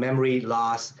 confusion, memory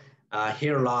loss,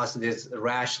 hair loss, there's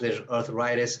rash, there's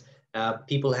arthritis.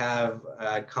 People have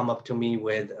come up to me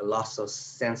with a loss of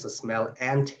sense of smell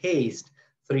and taste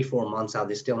 3-4 months out.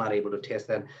 They're still not able to taste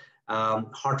that.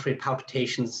 Heart rate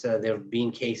palpitations, there have been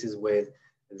cases with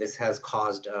this has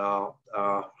caused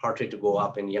heart rate to go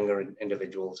up in younger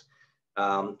individuals.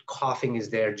 Coughing is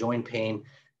there, joint pain,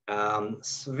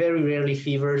 very rarely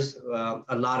fevers,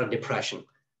 a lot of depression.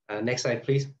 Next slide,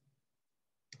 please.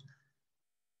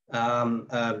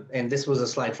 And this was a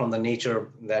slide from the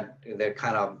Nature that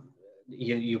kind of,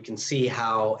 you can see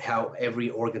how every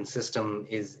organ system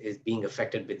is being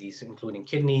affected with these, including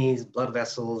kidneys, blood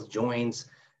vessels, joints,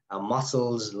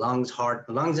 muscles, lungs, heart.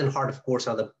 Lungs and heart, of course,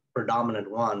 are the predominant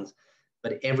ones,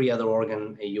 but every other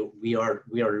organ we are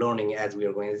learning as we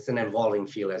are going. It's an evolving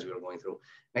field as we are going through.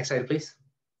 Next slide, please.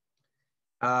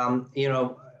 You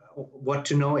know, what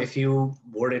to know if you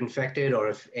were infected, or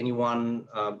if anyone,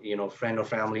 you know, friend or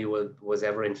family was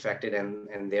ever infected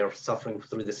and they're suffering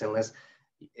through this illness.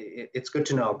 It's good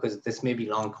to know, because this may be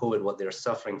long COVID, what they're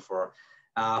suffering for.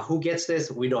 Who gets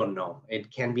this? We don't know. It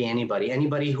can be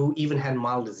anybody who even had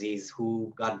mild disease,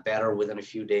 who got better within a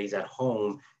few days at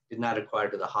home, did not require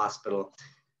to the hospital.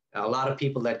 A lot of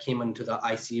people that came into the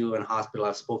ICU and hospital,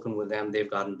 I've spoken with them,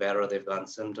 they've gotten better, they've gotten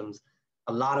symptoms.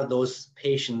 A lot of those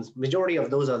patients, majority of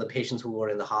those are the patients who were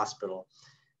in the hospital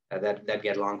that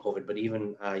get long COVID, but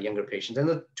even younger patients. And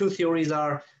the two theories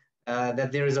are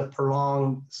that there is a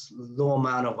prolonged low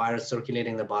amount of virus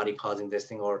circulating in the body causing this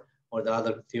thing, or the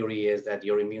other theory is that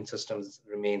your immune system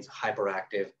remains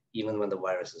hyperactive even when the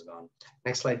virus is gone.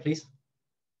 Next slide, please.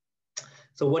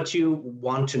 So what you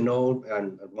want to know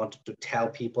and want to tell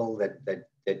people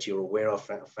that you're aware of,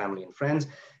 family and friends,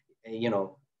 you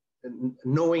know,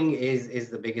 knowing is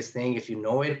the biggest thing. If you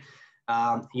know it,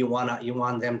 you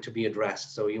want them to be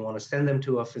addressed. So you want to send them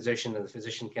to a physician, and the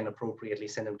physician can appropriately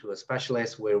send them to a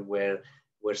specialist where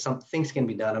some things can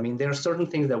be done. I mean, there are certain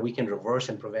things that we can reverse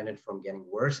and prevent it from getting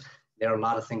worse. There are a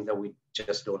lot of things that we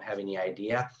just don't have any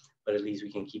idea, but at least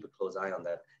we can keep a close eye on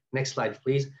that. Next slide,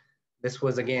 please. This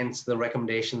was against the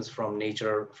recommendations from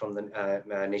Nature, from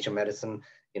the Nature Medicine,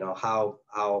 you know, how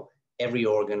every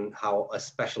organ, how a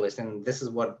specialist, and this is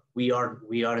what we are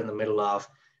in the middle of,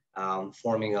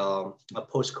 forming a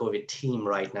post-COVID team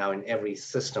right now in every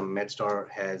system. MedStar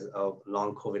has a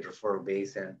long COVID referral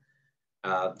base, and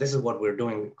this is what we're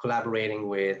doing, collaborating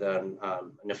with a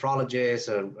nephrologist,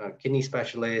 a kidney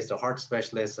specialist, a heart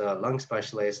specialist, a lung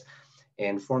specialist,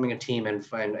 and forming a team and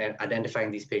identifying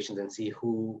these patients and see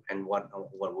who and what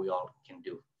we all can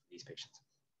do for these patients.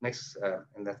 Next,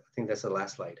 and I think that's the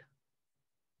last slide.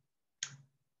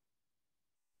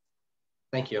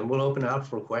 Thank you, and we'll open it up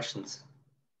for questions.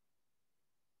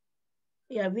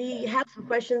 Yeah, we have some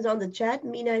questions on the chat.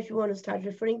 Meena, if you want to start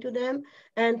referring to them.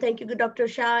 And thank you, Dr.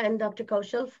 Shah and Dr.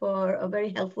 Kaushal, for a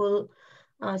very helpful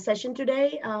session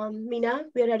today. Meena,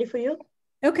 we are ready for you.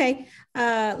 Okay,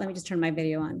 let me just turn my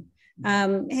video on.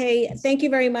 Hey, thank you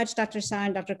very much, Dr. Shah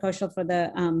and Dr. Kaushal, for the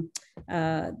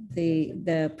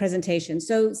presentation.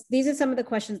 So these are some of the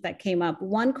questions that came up.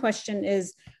 One question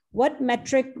is, what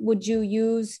metric would you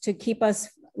use to keep us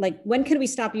like, when can we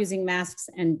stop using masks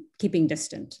and keeping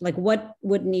distant? Like, what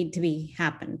would need to be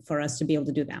happen for us to be able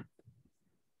to do that?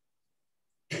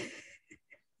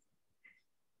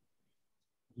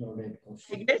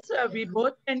 I guess we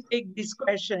both can take this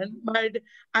question, but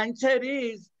answer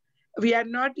is we are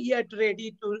not yet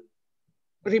ready to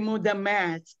remove the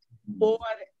mask or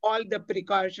all the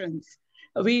precautions.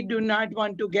 We do not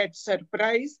want to get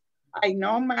surprised. I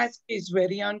know mask is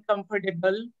very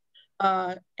uncomfortable,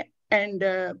 but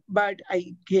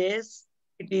I guess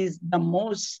it is the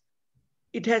most,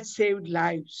 it has saved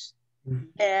lives.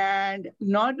 And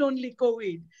not only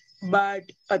COVID, but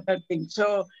other things.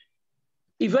 So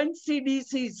even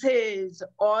CDC says,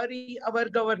 or our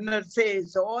governor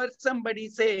says, or somebody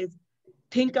says,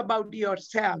 think about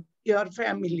yourself, your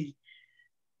family.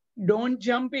 Don't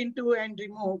jump into and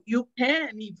remove. You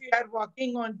can, if you are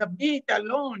walking on the beach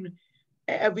alone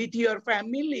with your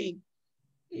family,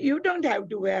 you don't have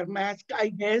to wear mask. I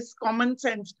guess common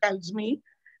sense tells me,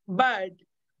 but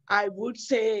I would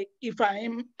say if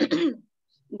I'm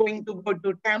going to go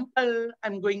to temple,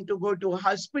 I'm going to go to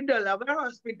hospital. Our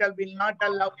hospital will not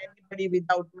allow anybody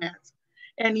without mask.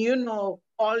 And you know,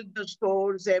 all the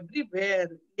stores everywhere,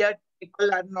 yet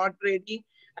people are not ready.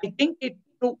 I think it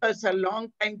took us a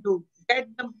long time to get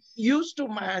them used to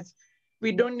mask.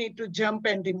 We don't need to jump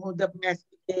and remove the mask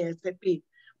ASAP.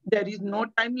 There is no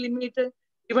time limit.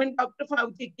 Even Dr.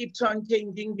 Fauci keeps on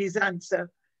changing his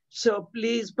answer. So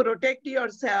please protect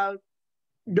yourself.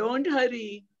 Don't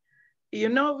hurry. You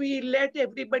know, we let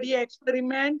everybody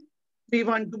experiment. We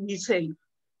want to be safe.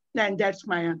 And that's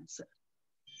my answer.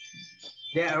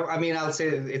 Yeah, I mean, I'll say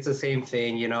it's the same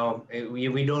thing. You know,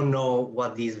 we don't know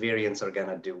what these variants are going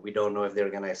to do. We don't know if they're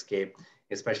going to escape,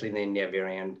 especially the India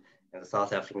variant and the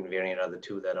South African variant are the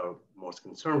two that are most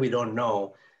concerned. We don't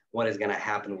know what is going to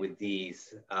happen with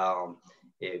these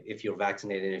if you're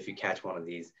vaccinated, if you catch one of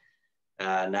these.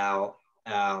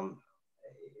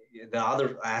 The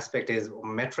other aspect is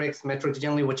metrics. Metrics,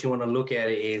 generally what you want to look at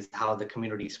is how the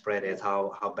community spread is,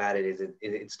 how bad it is.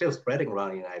 It's still spreading around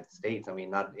the United States. I mean,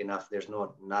 not enough, there's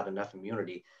not enough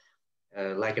immunity.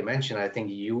 Like I mentioned, I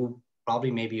think you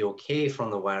probably may be okay from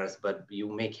the virus, but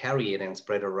you may carry it and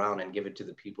spread it around and give it to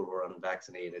the people who are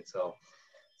unvaccinated. So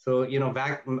you know,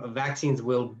 vaccines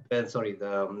will,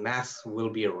 the masks will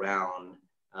be around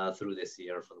through this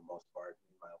year for the most part.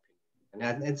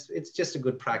 And it's just a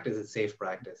good practice. It's safe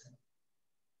practice.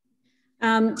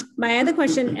 My other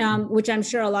question, which I'm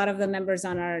sure a lot of the members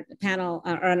on our panel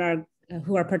or on our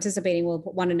who are participating will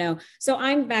want to know. So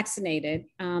I'm vaccinated,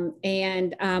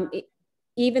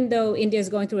 even though India is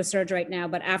going through a surge right now,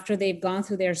 but after they've gone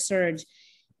through their surge,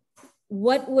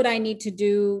 what would I need to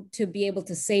do to be able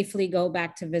to safely go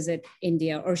back to visit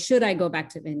India, or should I go back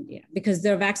to India? Because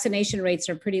their vaccination rates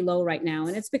are pretty low right now,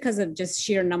 and it's because of just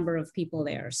sheer number of people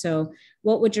there. So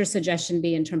what would your suggestion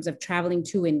be in terms of traveling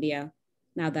to India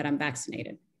now that I'm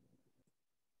vaccinated?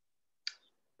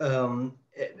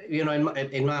 You know,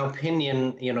 in my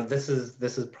opinion, you know, this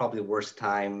is probably the worst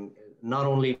time, not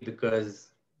only because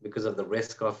of the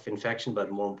risk of infection,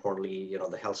 but more importantly, you know,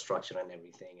 the health structure and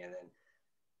everything. And then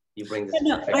you bring this.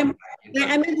 No,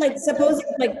 I mean, like, suppose,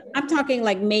 like, I'm talking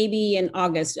like maybe in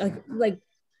August, like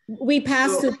we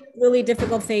passed a really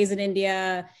difficult phase in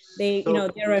India. You know,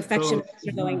 their infection rates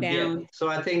are going down. Yeah. So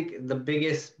I think the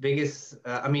biggest,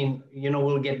 I mean, you know,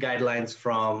 we'll get guidelines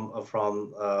from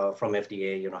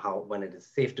FDA, you know, when it is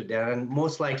safe to do. And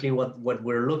most likely what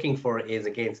we're looking for is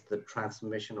against the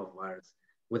transmission of virus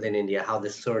within India, how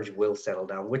this surge will settle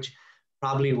down, which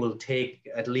probably will take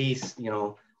at least, you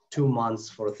know, 2 months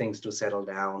for things to settle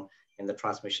down and the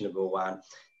transmission to go on.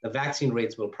 The vaccine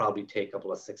rates will probably take a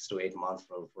couple of 6 to 8 months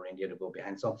for India to go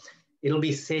behind. So it'll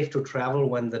be safe to travel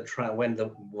when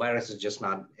the virus is just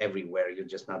not everywhere. You're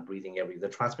just not breathing everywhere.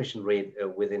 The transmission rate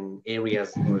within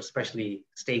areas, or especially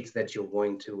states that you're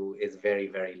going to, is very,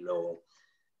 very low.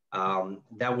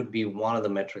 That would be one of the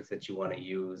metrics that you want to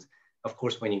use. Of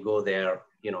course, when you go there,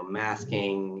 you know,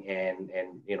 masking and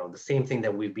you know, the same thing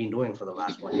that we've been doing for the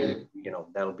last 1 year, you know,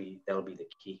 that'll be the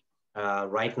key.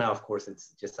 Right now, of course,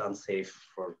 it's just unsafe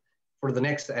for the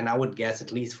next, and I would guess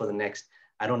at least for the next,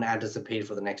 I don't anticipate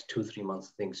for the next 2-3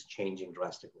 months things changing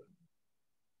drastically.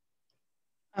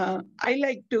 I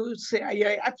like to say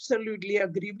I absolutely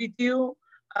agree with you,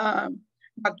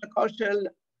 Dr. Kaushal.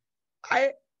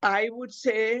 I would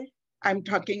say, I'm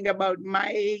talking about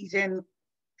my age and,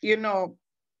 you know,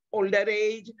 older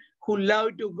age, who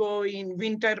love to go in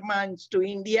winter months to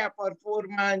India for 4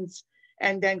 months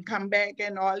and then come back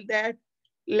and all that.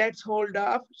 Let's hold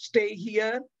off, stay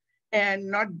here and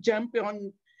not jump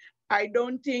on. I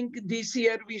don't think this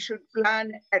year we should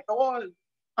plan at all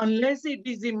unless it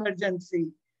is emergency.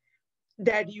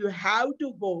 that you have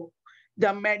to go.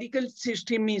 The medical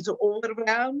system is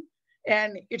overwhelmed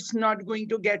and it's not going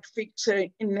to get fixed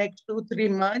in next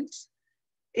 2-3 months,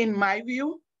 in my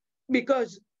view,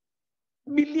 because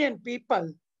billion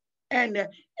people. And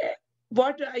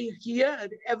what I hear,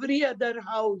 every other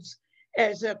house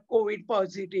as a COVID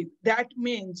positive. That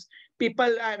means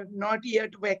people are not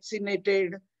yet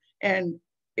vaccinated, and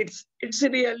it's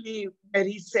really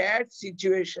very sad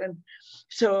situation.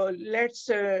 So let's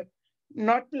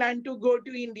not plan to go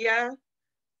to India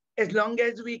as long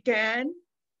as we can,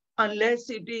 unless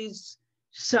it is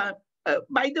some.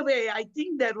 By the way, I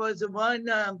think there was one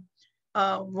on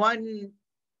WhatsApp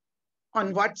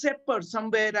or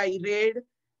somewhere I read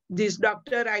this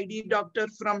ID doctor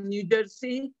from New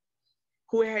Jersey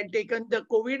who had taken the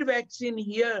COVID vaccine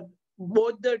here,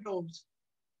 both the doses.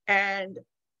 And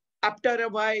after a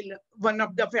while, one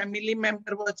of the family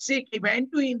member was sick. He went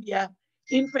to India.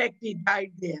 In fact, he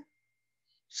died there.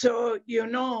 So,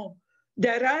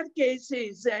 there are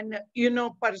cases, and,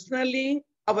 personally,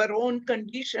 our own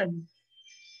condition.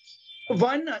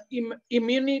 One,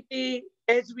 immunity,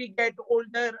 as we get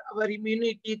older, our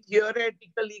immunity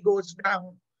theoretically goes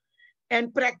down,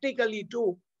 and practically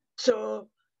too. So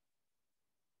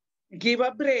give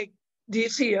a break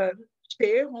this year,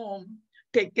 stay home,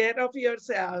 take care of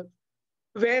yourself,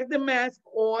 wear the mask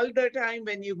all the time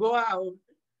when you go out,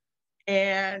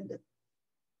 and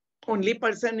only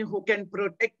person who can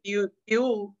protect you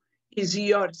is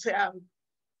yourself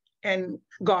and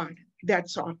God.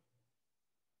 That's all.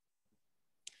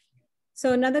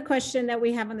 So another question that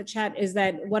we have on the chat is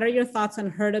that, what are your thoughts on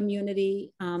herd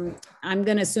immunity? I'm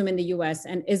going to assume in the US,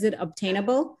 and is it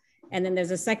obtainable? And then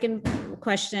there's a second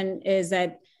question is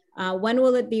that, when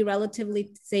will it be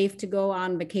relatively safe to go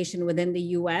on vacation within the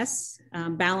US,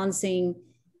 balancing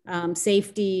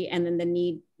safety and then the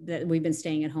need that we've been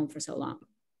staying at home for so long?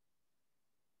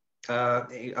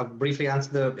 I'll briefly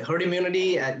answer the herd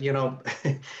immunity. The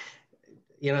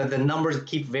numbers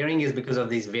keep varying is because of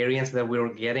these variants that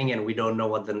we're getting, and we don't know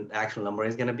what the actual number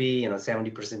is going to be.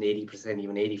 70%, 80%,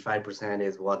 even 85%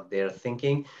 is what they're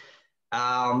thinking.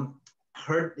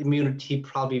 Herd immunity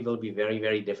probably will be very,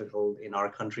 very difficult in our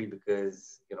country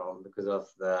because of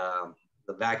the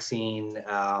vaccine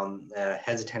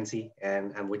hesitancy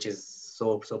and which is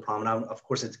so prominent. Of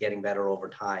course, it's getting better over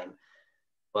time.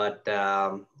 But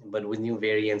with new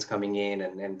variants coming in,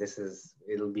 and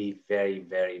it'll be very,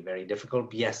 very, very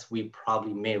difficult. Yes, we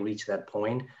probably may reach that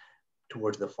point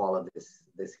towards the fall of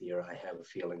this year. I have a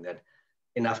feeling that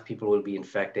enough people will be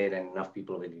infected and enough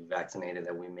people will be vaccinated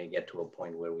that we may get to a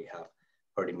point where we have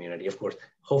herd immunity. Of course,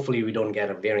 hopefully we don't get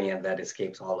a variant that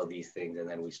escapes all of these things and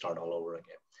then we start all over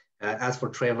again. As for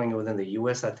traveling within the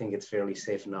US, I think it's fairly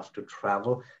safe enough to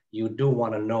travel. You do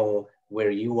want to know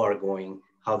where you are going,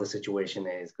 how the situation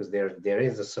is, because there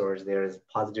is a surge, there is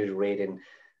positive rate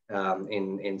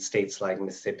in states like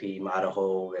Mississippi,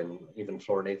 Idaho, and even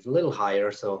Florida. It's a little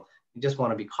higher, so you just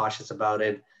want to be cautious about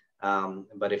it.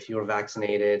 But if you're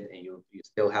vaccinated, you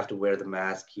still have to wear the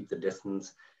mask, keep the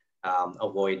distance,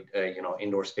 avoid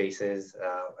indoor spaces.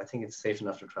 I think it's safe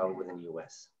enough to travel within the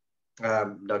U.S.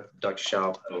 Dr.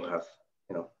 Shah will have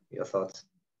your thoughts.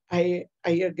 I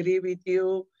agree with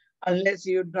you. Unless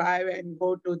you drive and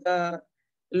go to the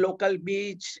local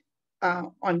beach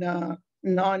on a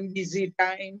non-busy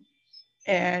time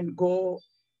and go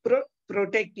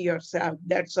protect yourself.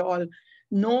 That's all.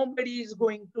 Nobody is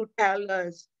going to tell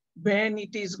us when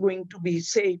it is going to be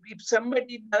safe. If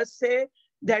somebody does say,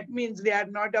 that means they are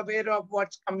not aware of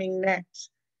what's coming next.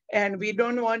 And we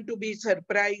don't want to be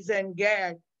surprised and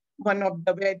get one of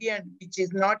the variant which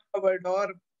is not covered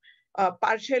or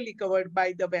partially covered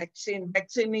by the vaccine.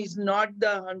 Vaccine is not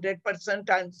the 100%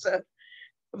 answer.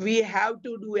 We have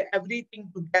to do everything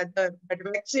together. But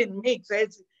vaccine makes,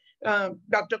 as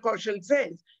Dr. Kaushal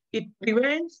says, it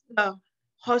prevents the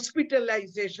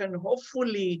hospitalization,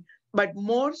 hopefully, but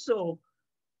more so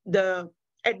the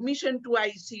admission to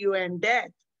ICU and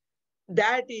death.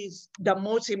 That is the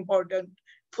most important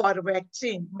for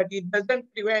vaccine, but it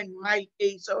doesn't prevent my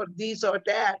case or this or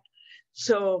that.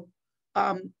 So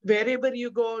wherever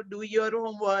you go, do your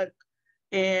homework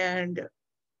and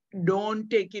don't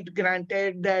take it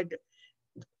granted that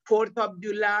 4th of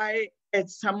July,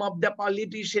 as some of the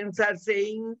politicians are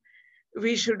saying,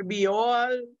 we should be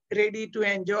all ready to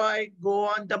enjoy, go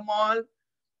on the mall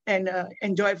and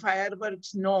enjoy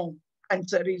fireworks. No,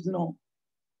 answer is no.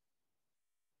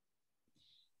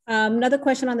 Another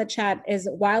question on the chat is,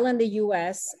 while in the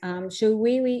US, should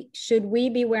we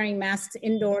be wearing masks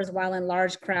indoors while in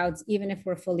large crowds, even if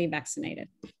we're fully vaccinated?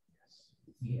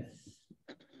 Yes.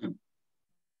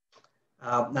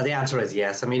 Now the answer is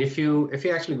yes. I mean, if you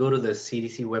actually go to the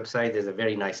CDC website, there's a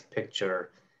very nice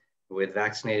picture with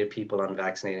vaccinated people,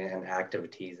 unvaccinated, and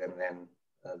activities. And then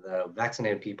the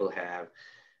vaccinated people have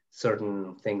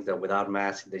certain things that without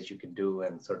masks that you can do,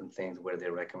 and certain things where they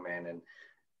recommend. And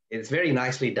it's very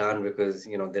nicely done because,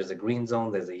 you know, there's a green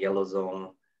zone, there's a yellow zone,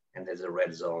 and there's a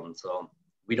red zone. So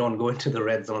we don't go into the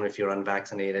red zone if you're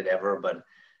unvaccinated ever, but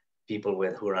people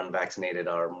who are unvaccinated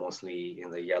are mostly in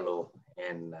the yellow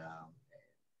and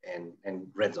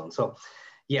red zone. So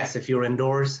yes, if you're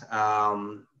indoors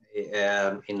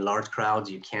in large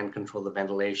crowds, you can control the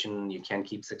ventilation, you can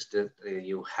keep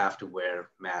you have to wear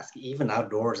masks. Even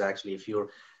outdoors, actually, if you're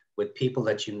with people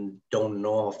that you don't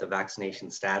know of the vaccination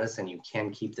status, and you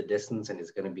can keep the distance, and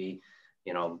it's going to be,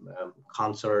 you know,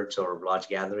 concerts or large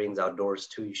gatherings outdoors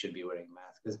too, you should be wearing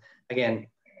masks. Because again,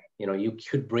 you know, you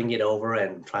could bring it over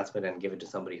and transmit and give it to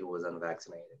somebody who was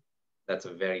unvaccinated. That's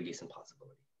a very decent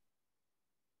possibility.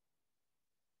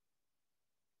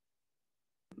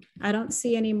 I don't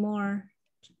see any more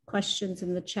questions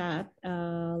in the chat.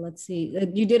 Let's see.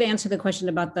 You did answer the question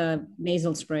about the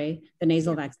nasal spray, the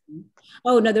nasal vaccine.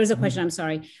 Oh, no, there's a question. I'm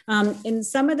sorry. In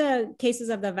some of the cases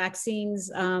of the vaccines,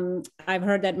 I've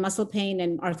heard that muscle pain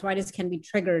and arthritis can be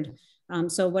triggered.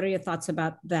 So what are your thoughts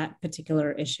about that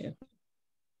particular issue?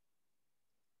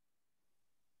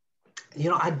 You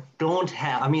know, I don't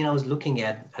have, I mean, I was looking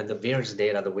at the VAERS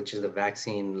data, which is the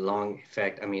vaccine long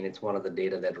effect. I mean, it's one of the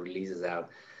data that releases out.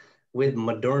 With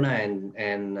Moderna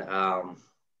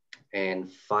and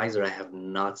Pfizer, I have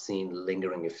not seen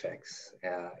lingering effects.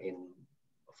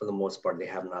 For the most part, they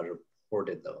have not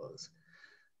reported those.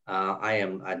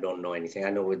 I don't know anything. I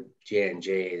know with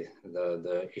J&J,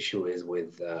 the issue is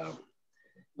with the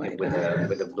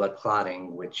blood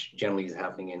clotting, which generally is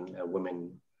happening in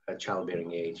women at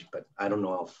childbearing age, but I don't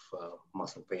know of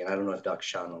muscle pain. I don't know if Dr.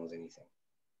 Shah knows anything.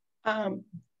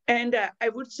 And I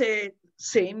would say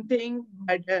same thing,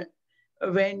 but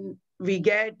when we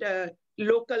get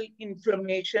local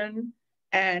inflammation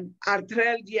and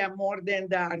arthralgia more than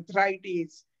the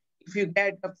arthritis, if you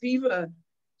get a fever,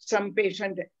 some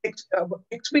patient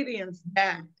experience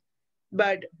that,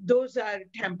 but those are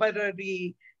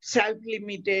temporary,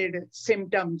 self-limited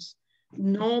symptoms.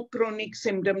 No chronic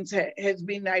symptoms has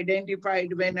been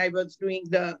identified when I was doing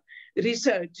the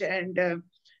research, and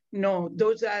no,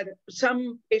 those are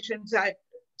some patients.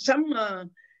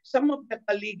 Some of the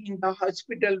colleagues in the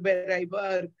hospital where I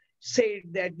work said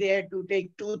that they had to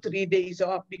take 2-3 days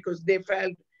off because they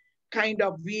felt kind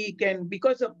of weak, and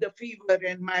because of the fever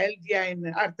and myalgia and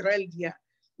arthralgia.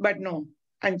 But no,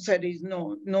 answer is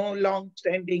no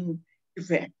long-standing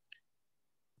effect.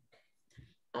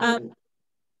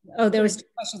 Oh, there was 2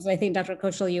 questions. I think Dr.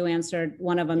 Kaushal, you answered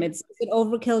one of them. Is it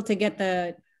overkill to get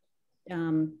the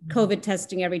COVID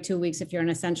testing every 2 weeks if you're an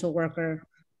essential worker?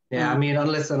 Yeah, I mean,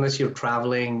 unless you're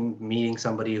traveling, meeting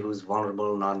somebody who's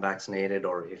vulnerable, non-vaccinated,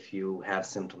 or if you have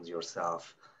symptoms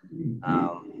yourself,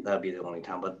 that'd be the only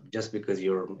time. But just because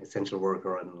you're an essential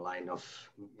worker in line of,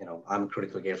 you know, I'm a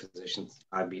critical care physician,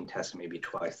 I've been tested maybe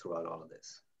twice throughout all of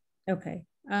this. Okay.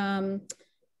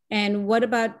 And what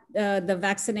about the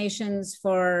vaccinations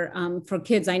for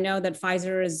kids? I know that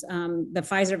Pfizer is the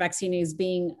Pfizer vaccine is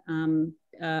being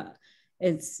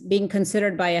it's being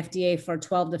considered by FDA for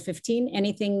 12 to 15.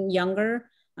 Anything younger,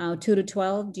 2 to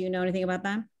 12? Do you know anything about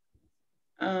that?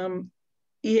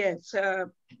 Yes,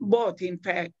 both. In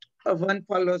fact, one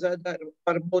follows other,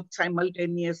 or both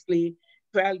simultaneously.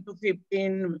 12 to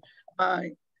 15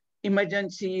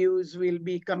 emergency use will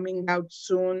be coming out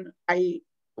soon. I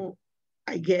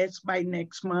guess by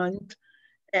next month.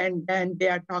 And then they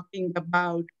are talking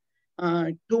about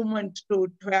 2 months to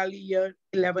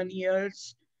 11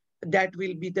 years. That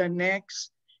will be the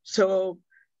next. So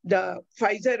the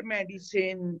Pfizer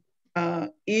medicine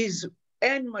is,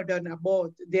 and Moderna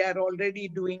both, they are already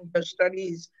doing the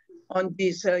studies on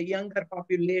this younger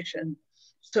population.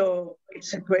 So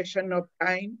it's a question of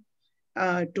time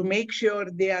to make sure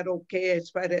they are okay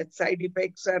as far as side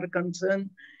effects are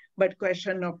concerned, but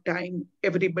question of time,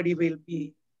 everybody will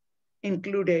be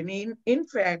included. In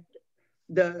fact,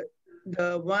 the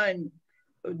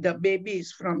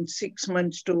babies from 6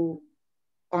 months to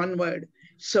onward.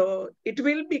 So it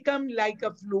will become like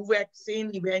a flu vaccine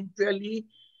eventually.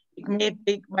 It may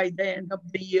take by the end of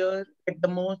the year at the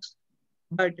most,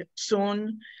 but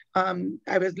soon.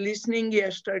 I was listening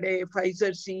yesterday,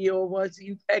 Pfizer CEO was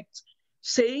in fact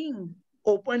saying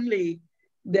openly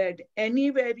that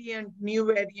any new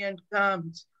variant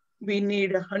comes, we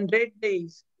need 100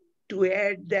 days to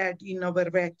add that in our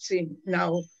vaccine.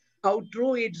 Now, how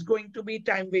true it's going to be,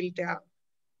 time will tell.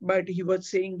 But he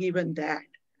was saying even that.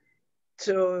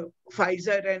 So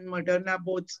Pfizer and Moderna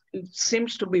both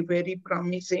seems to be very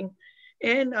promising.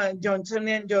 And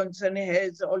Johnson & Johnson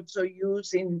has also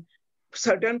used in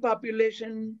certain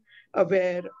population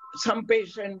where some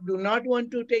patients do not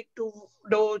want to take 2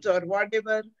 doses or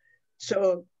whatever.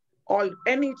 So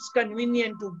and it's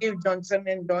convenient to give Johnson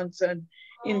 & Johnson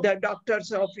in the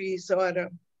doctor's office or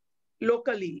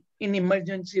locally in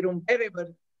emergency room,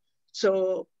 wherever.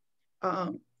 So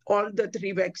all the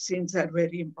 3 vaccines are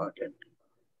very important.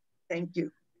 Thank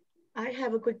you. I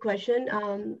have a quick question.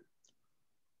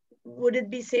 Would it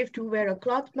be safe to wear a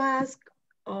cloth mask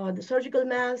or the surgical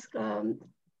mask?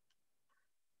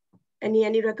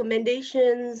 Any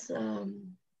recommendations?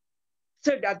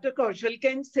 So Dr. Kaushal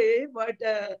can say what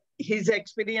his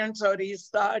experience or his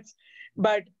thoughts,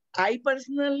 but I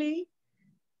personally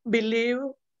believe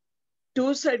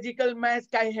 2 surgical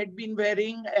masks I had been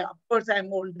wearing. Of course,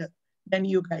 I'm older than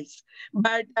you guys,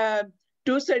 but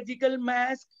 2 surgical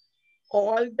masks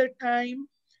all the time.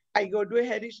 I go to a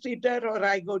Harris Teeter or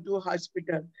I go to a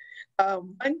hospital.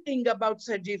 One thing about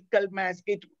surgical mask,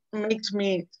 it makes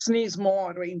me sneeze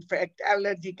more, in fact,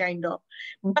 allergy kind of.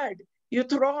 But you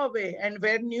throw away and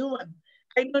wear new one.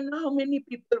 I don't know how many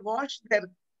people wash their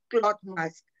cloth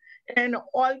mask. And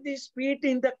all this spit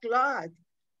in the cloth,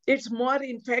 it's more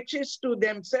infectious to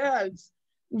themselves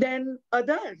than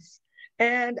others.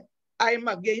 And I'm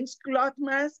against cloth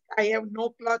mask. I have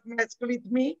no cloth mask with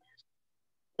me.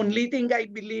 Only thing I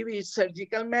believe is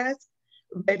surgical mask,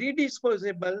 very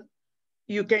disposable.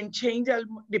 You can change,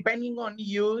 depending on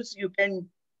use, you can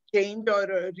change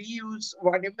or reuse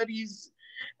whatever is.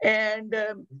 And,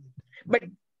 but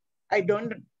I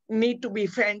don't need to be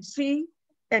fancy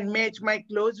and match my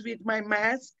clothes with my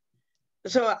mask.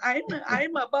 So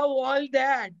I'm above all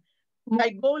that. My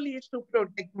goal is to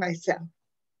protect myself,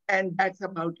 and that's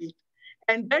about it.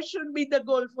 And that should be the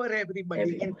goal for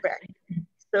everybody, in fact.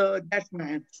 So that's my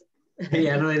answer.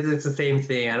 Yeah, no, it's the same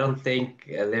thing. I don't think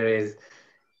there is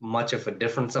much of a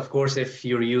difference. Of course, if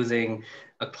you're using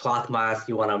a cloth mask,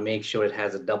 you want to make sure it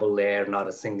has a double layer, not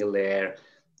a single layer.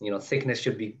 You know, thickness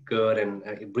should be good and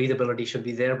breathability should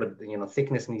be there, but you know,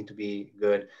 thickness needs to be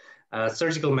good.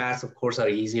 Surgical masks, of course, are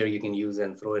easier. You can use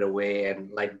and throw it away.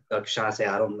 And like Dr. Shah said,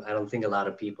 I don't think a lot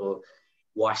of people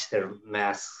wash their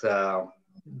masks the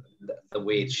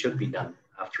way it should be done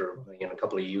after a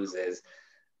couple of uses.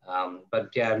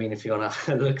 But yeah, I mean, if you want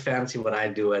to look fancy, what I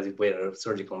do is wear a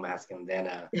surgical mask and then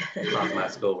a cloth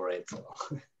mask over it. So.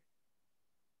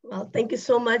 Well, thank you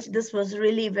so much. This was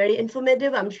really very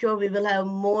informative. I'm sure we will have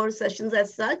more sessions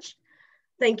as such.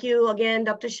 Thank you again,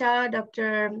 Dr. Shah,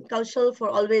 Dr. Kaushal, for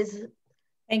always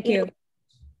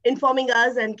informing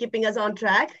us and keeping us on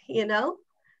track,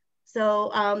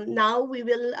 So now we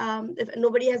will, if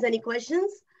nobody has any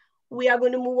questions, we are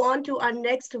going to move on to our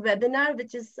next webinar,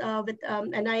 which is with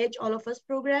NIH All of Us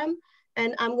program.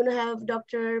 And I'm going to have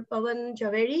Dr. Pawan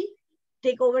Jhaveri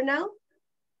take over now.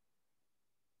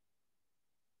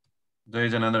 Jai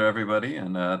Janendra, everybody.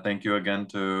 And thank you again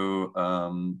to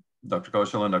Dr.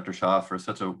 Kaushal and Dr. Shah for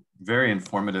such a very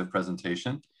informative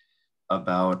presentation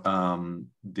about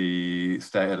the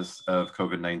status of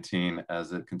COVID-19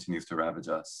 as it continues to ravage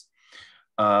us.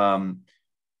 I'm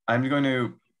going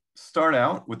to start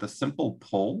out with a simple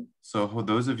poll. So for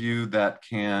those of you that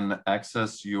can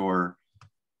access your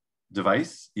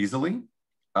device easily,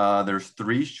 there's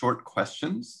 3 short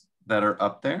questions that are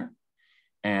up there.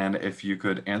 And if you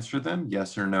could answer them,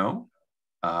 yes or no,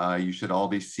 you should all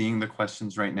be seeing the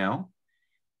questions right now.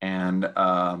 And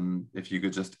if you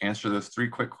could just answer those 3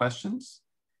 quick questions.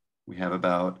 We have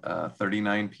about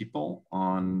 39 people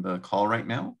on the call right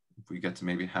now. If we get to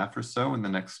maybe half or so in the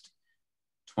next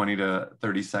 20 to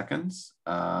 30 seconds,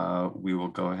 we will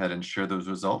go ahead and share those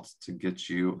results to get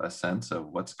you a sense of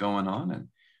what's going on and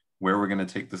where we're going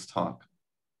to take this talk.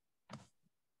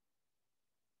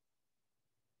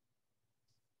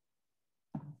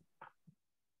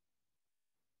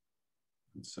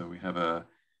 So we have a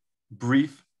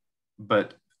brief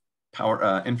but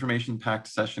information-packed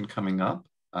session coming up,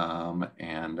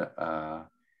 and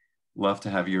love to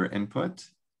have your input.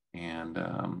 And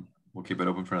we'll keep it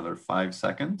open for another 5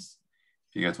 seconds.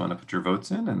 If you guys want to put your votes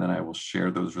in, and then I will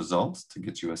share those results to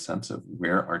get you a sense of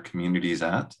where our community is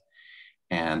at.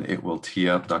 And it will tee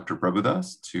up Dr.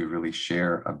 Prabhudas to really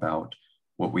share about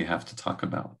what we have to talk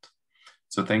about.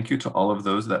 So thank you to all of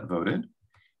those that voted.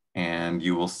 And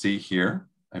you will see here,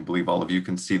 I believe all of you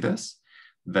can see this,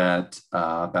 that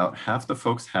about half the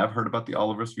folks have heard about the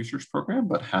All of Us Research Program,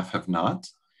 but half have not.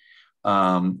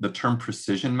 The term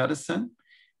precision medicine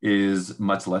is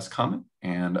much less common,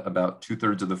 and about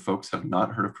 2/3 of the folks have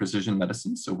not heard of precision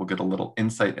medicine. So we'll get a little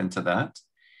insight into that.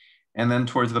 And then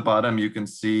towards the bottom, you can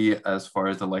see as far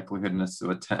as the likeliness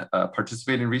to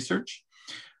participate in research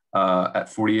at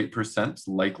 48%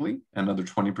 likely, another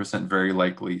 20% very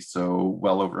likely. So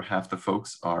well over half the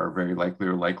folks are very likely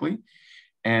or likely.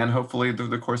 And hopefully through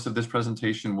the course of this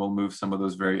presentation, we'll move some of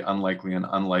those very unlikely and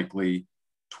unlikely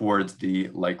towards the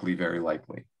likely, very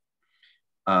likely.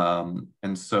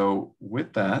 And so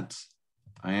with that,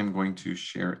 I am going to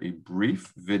share a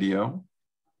brief video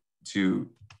to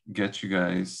get you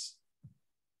guys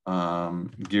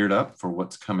geared up for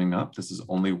what's coming up. This is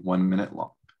only 1 minute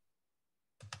long.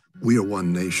 We are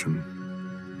one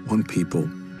nation, one people.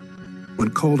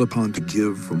 When called upon to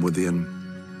give from within,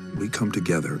 we come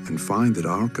together and find that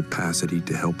our capacity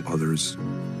to help others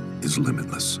is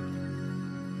limitless.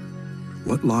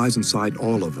 What lies inside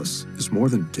all of us is more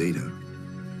than data.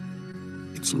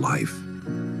 It's life.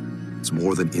 It's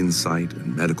more than insight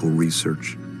and medical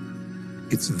research.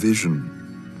 It's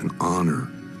vision and honor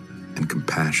and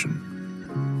compassion.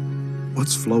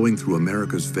 What's flowing through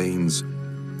America's veins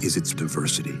is its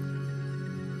diversity.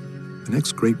 The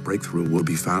next great breakthrough will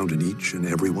be found in each and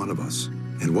every one of us.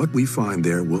 And what we find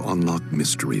there will unlock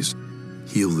mysteries,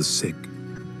 heal the sick,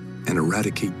 and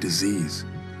eradicate disease.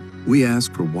 We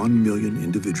ask for 1 million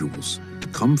individuals to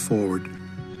come forward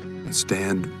and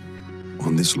stand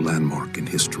on this landmark in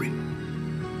history.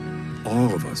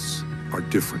 All of us are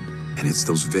different, and it's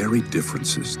those very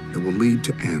differences that will lead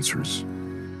to answers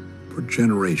for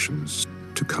generations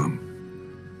to come.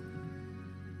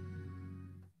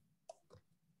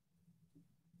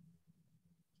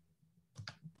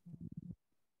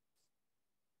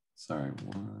 Sorry,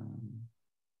 one.